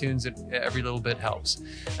us on iTunes. Every little bit helps.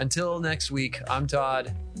 Until next week, I'm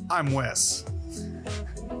Todd. I'm Wes.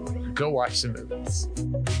 Go watch some movies.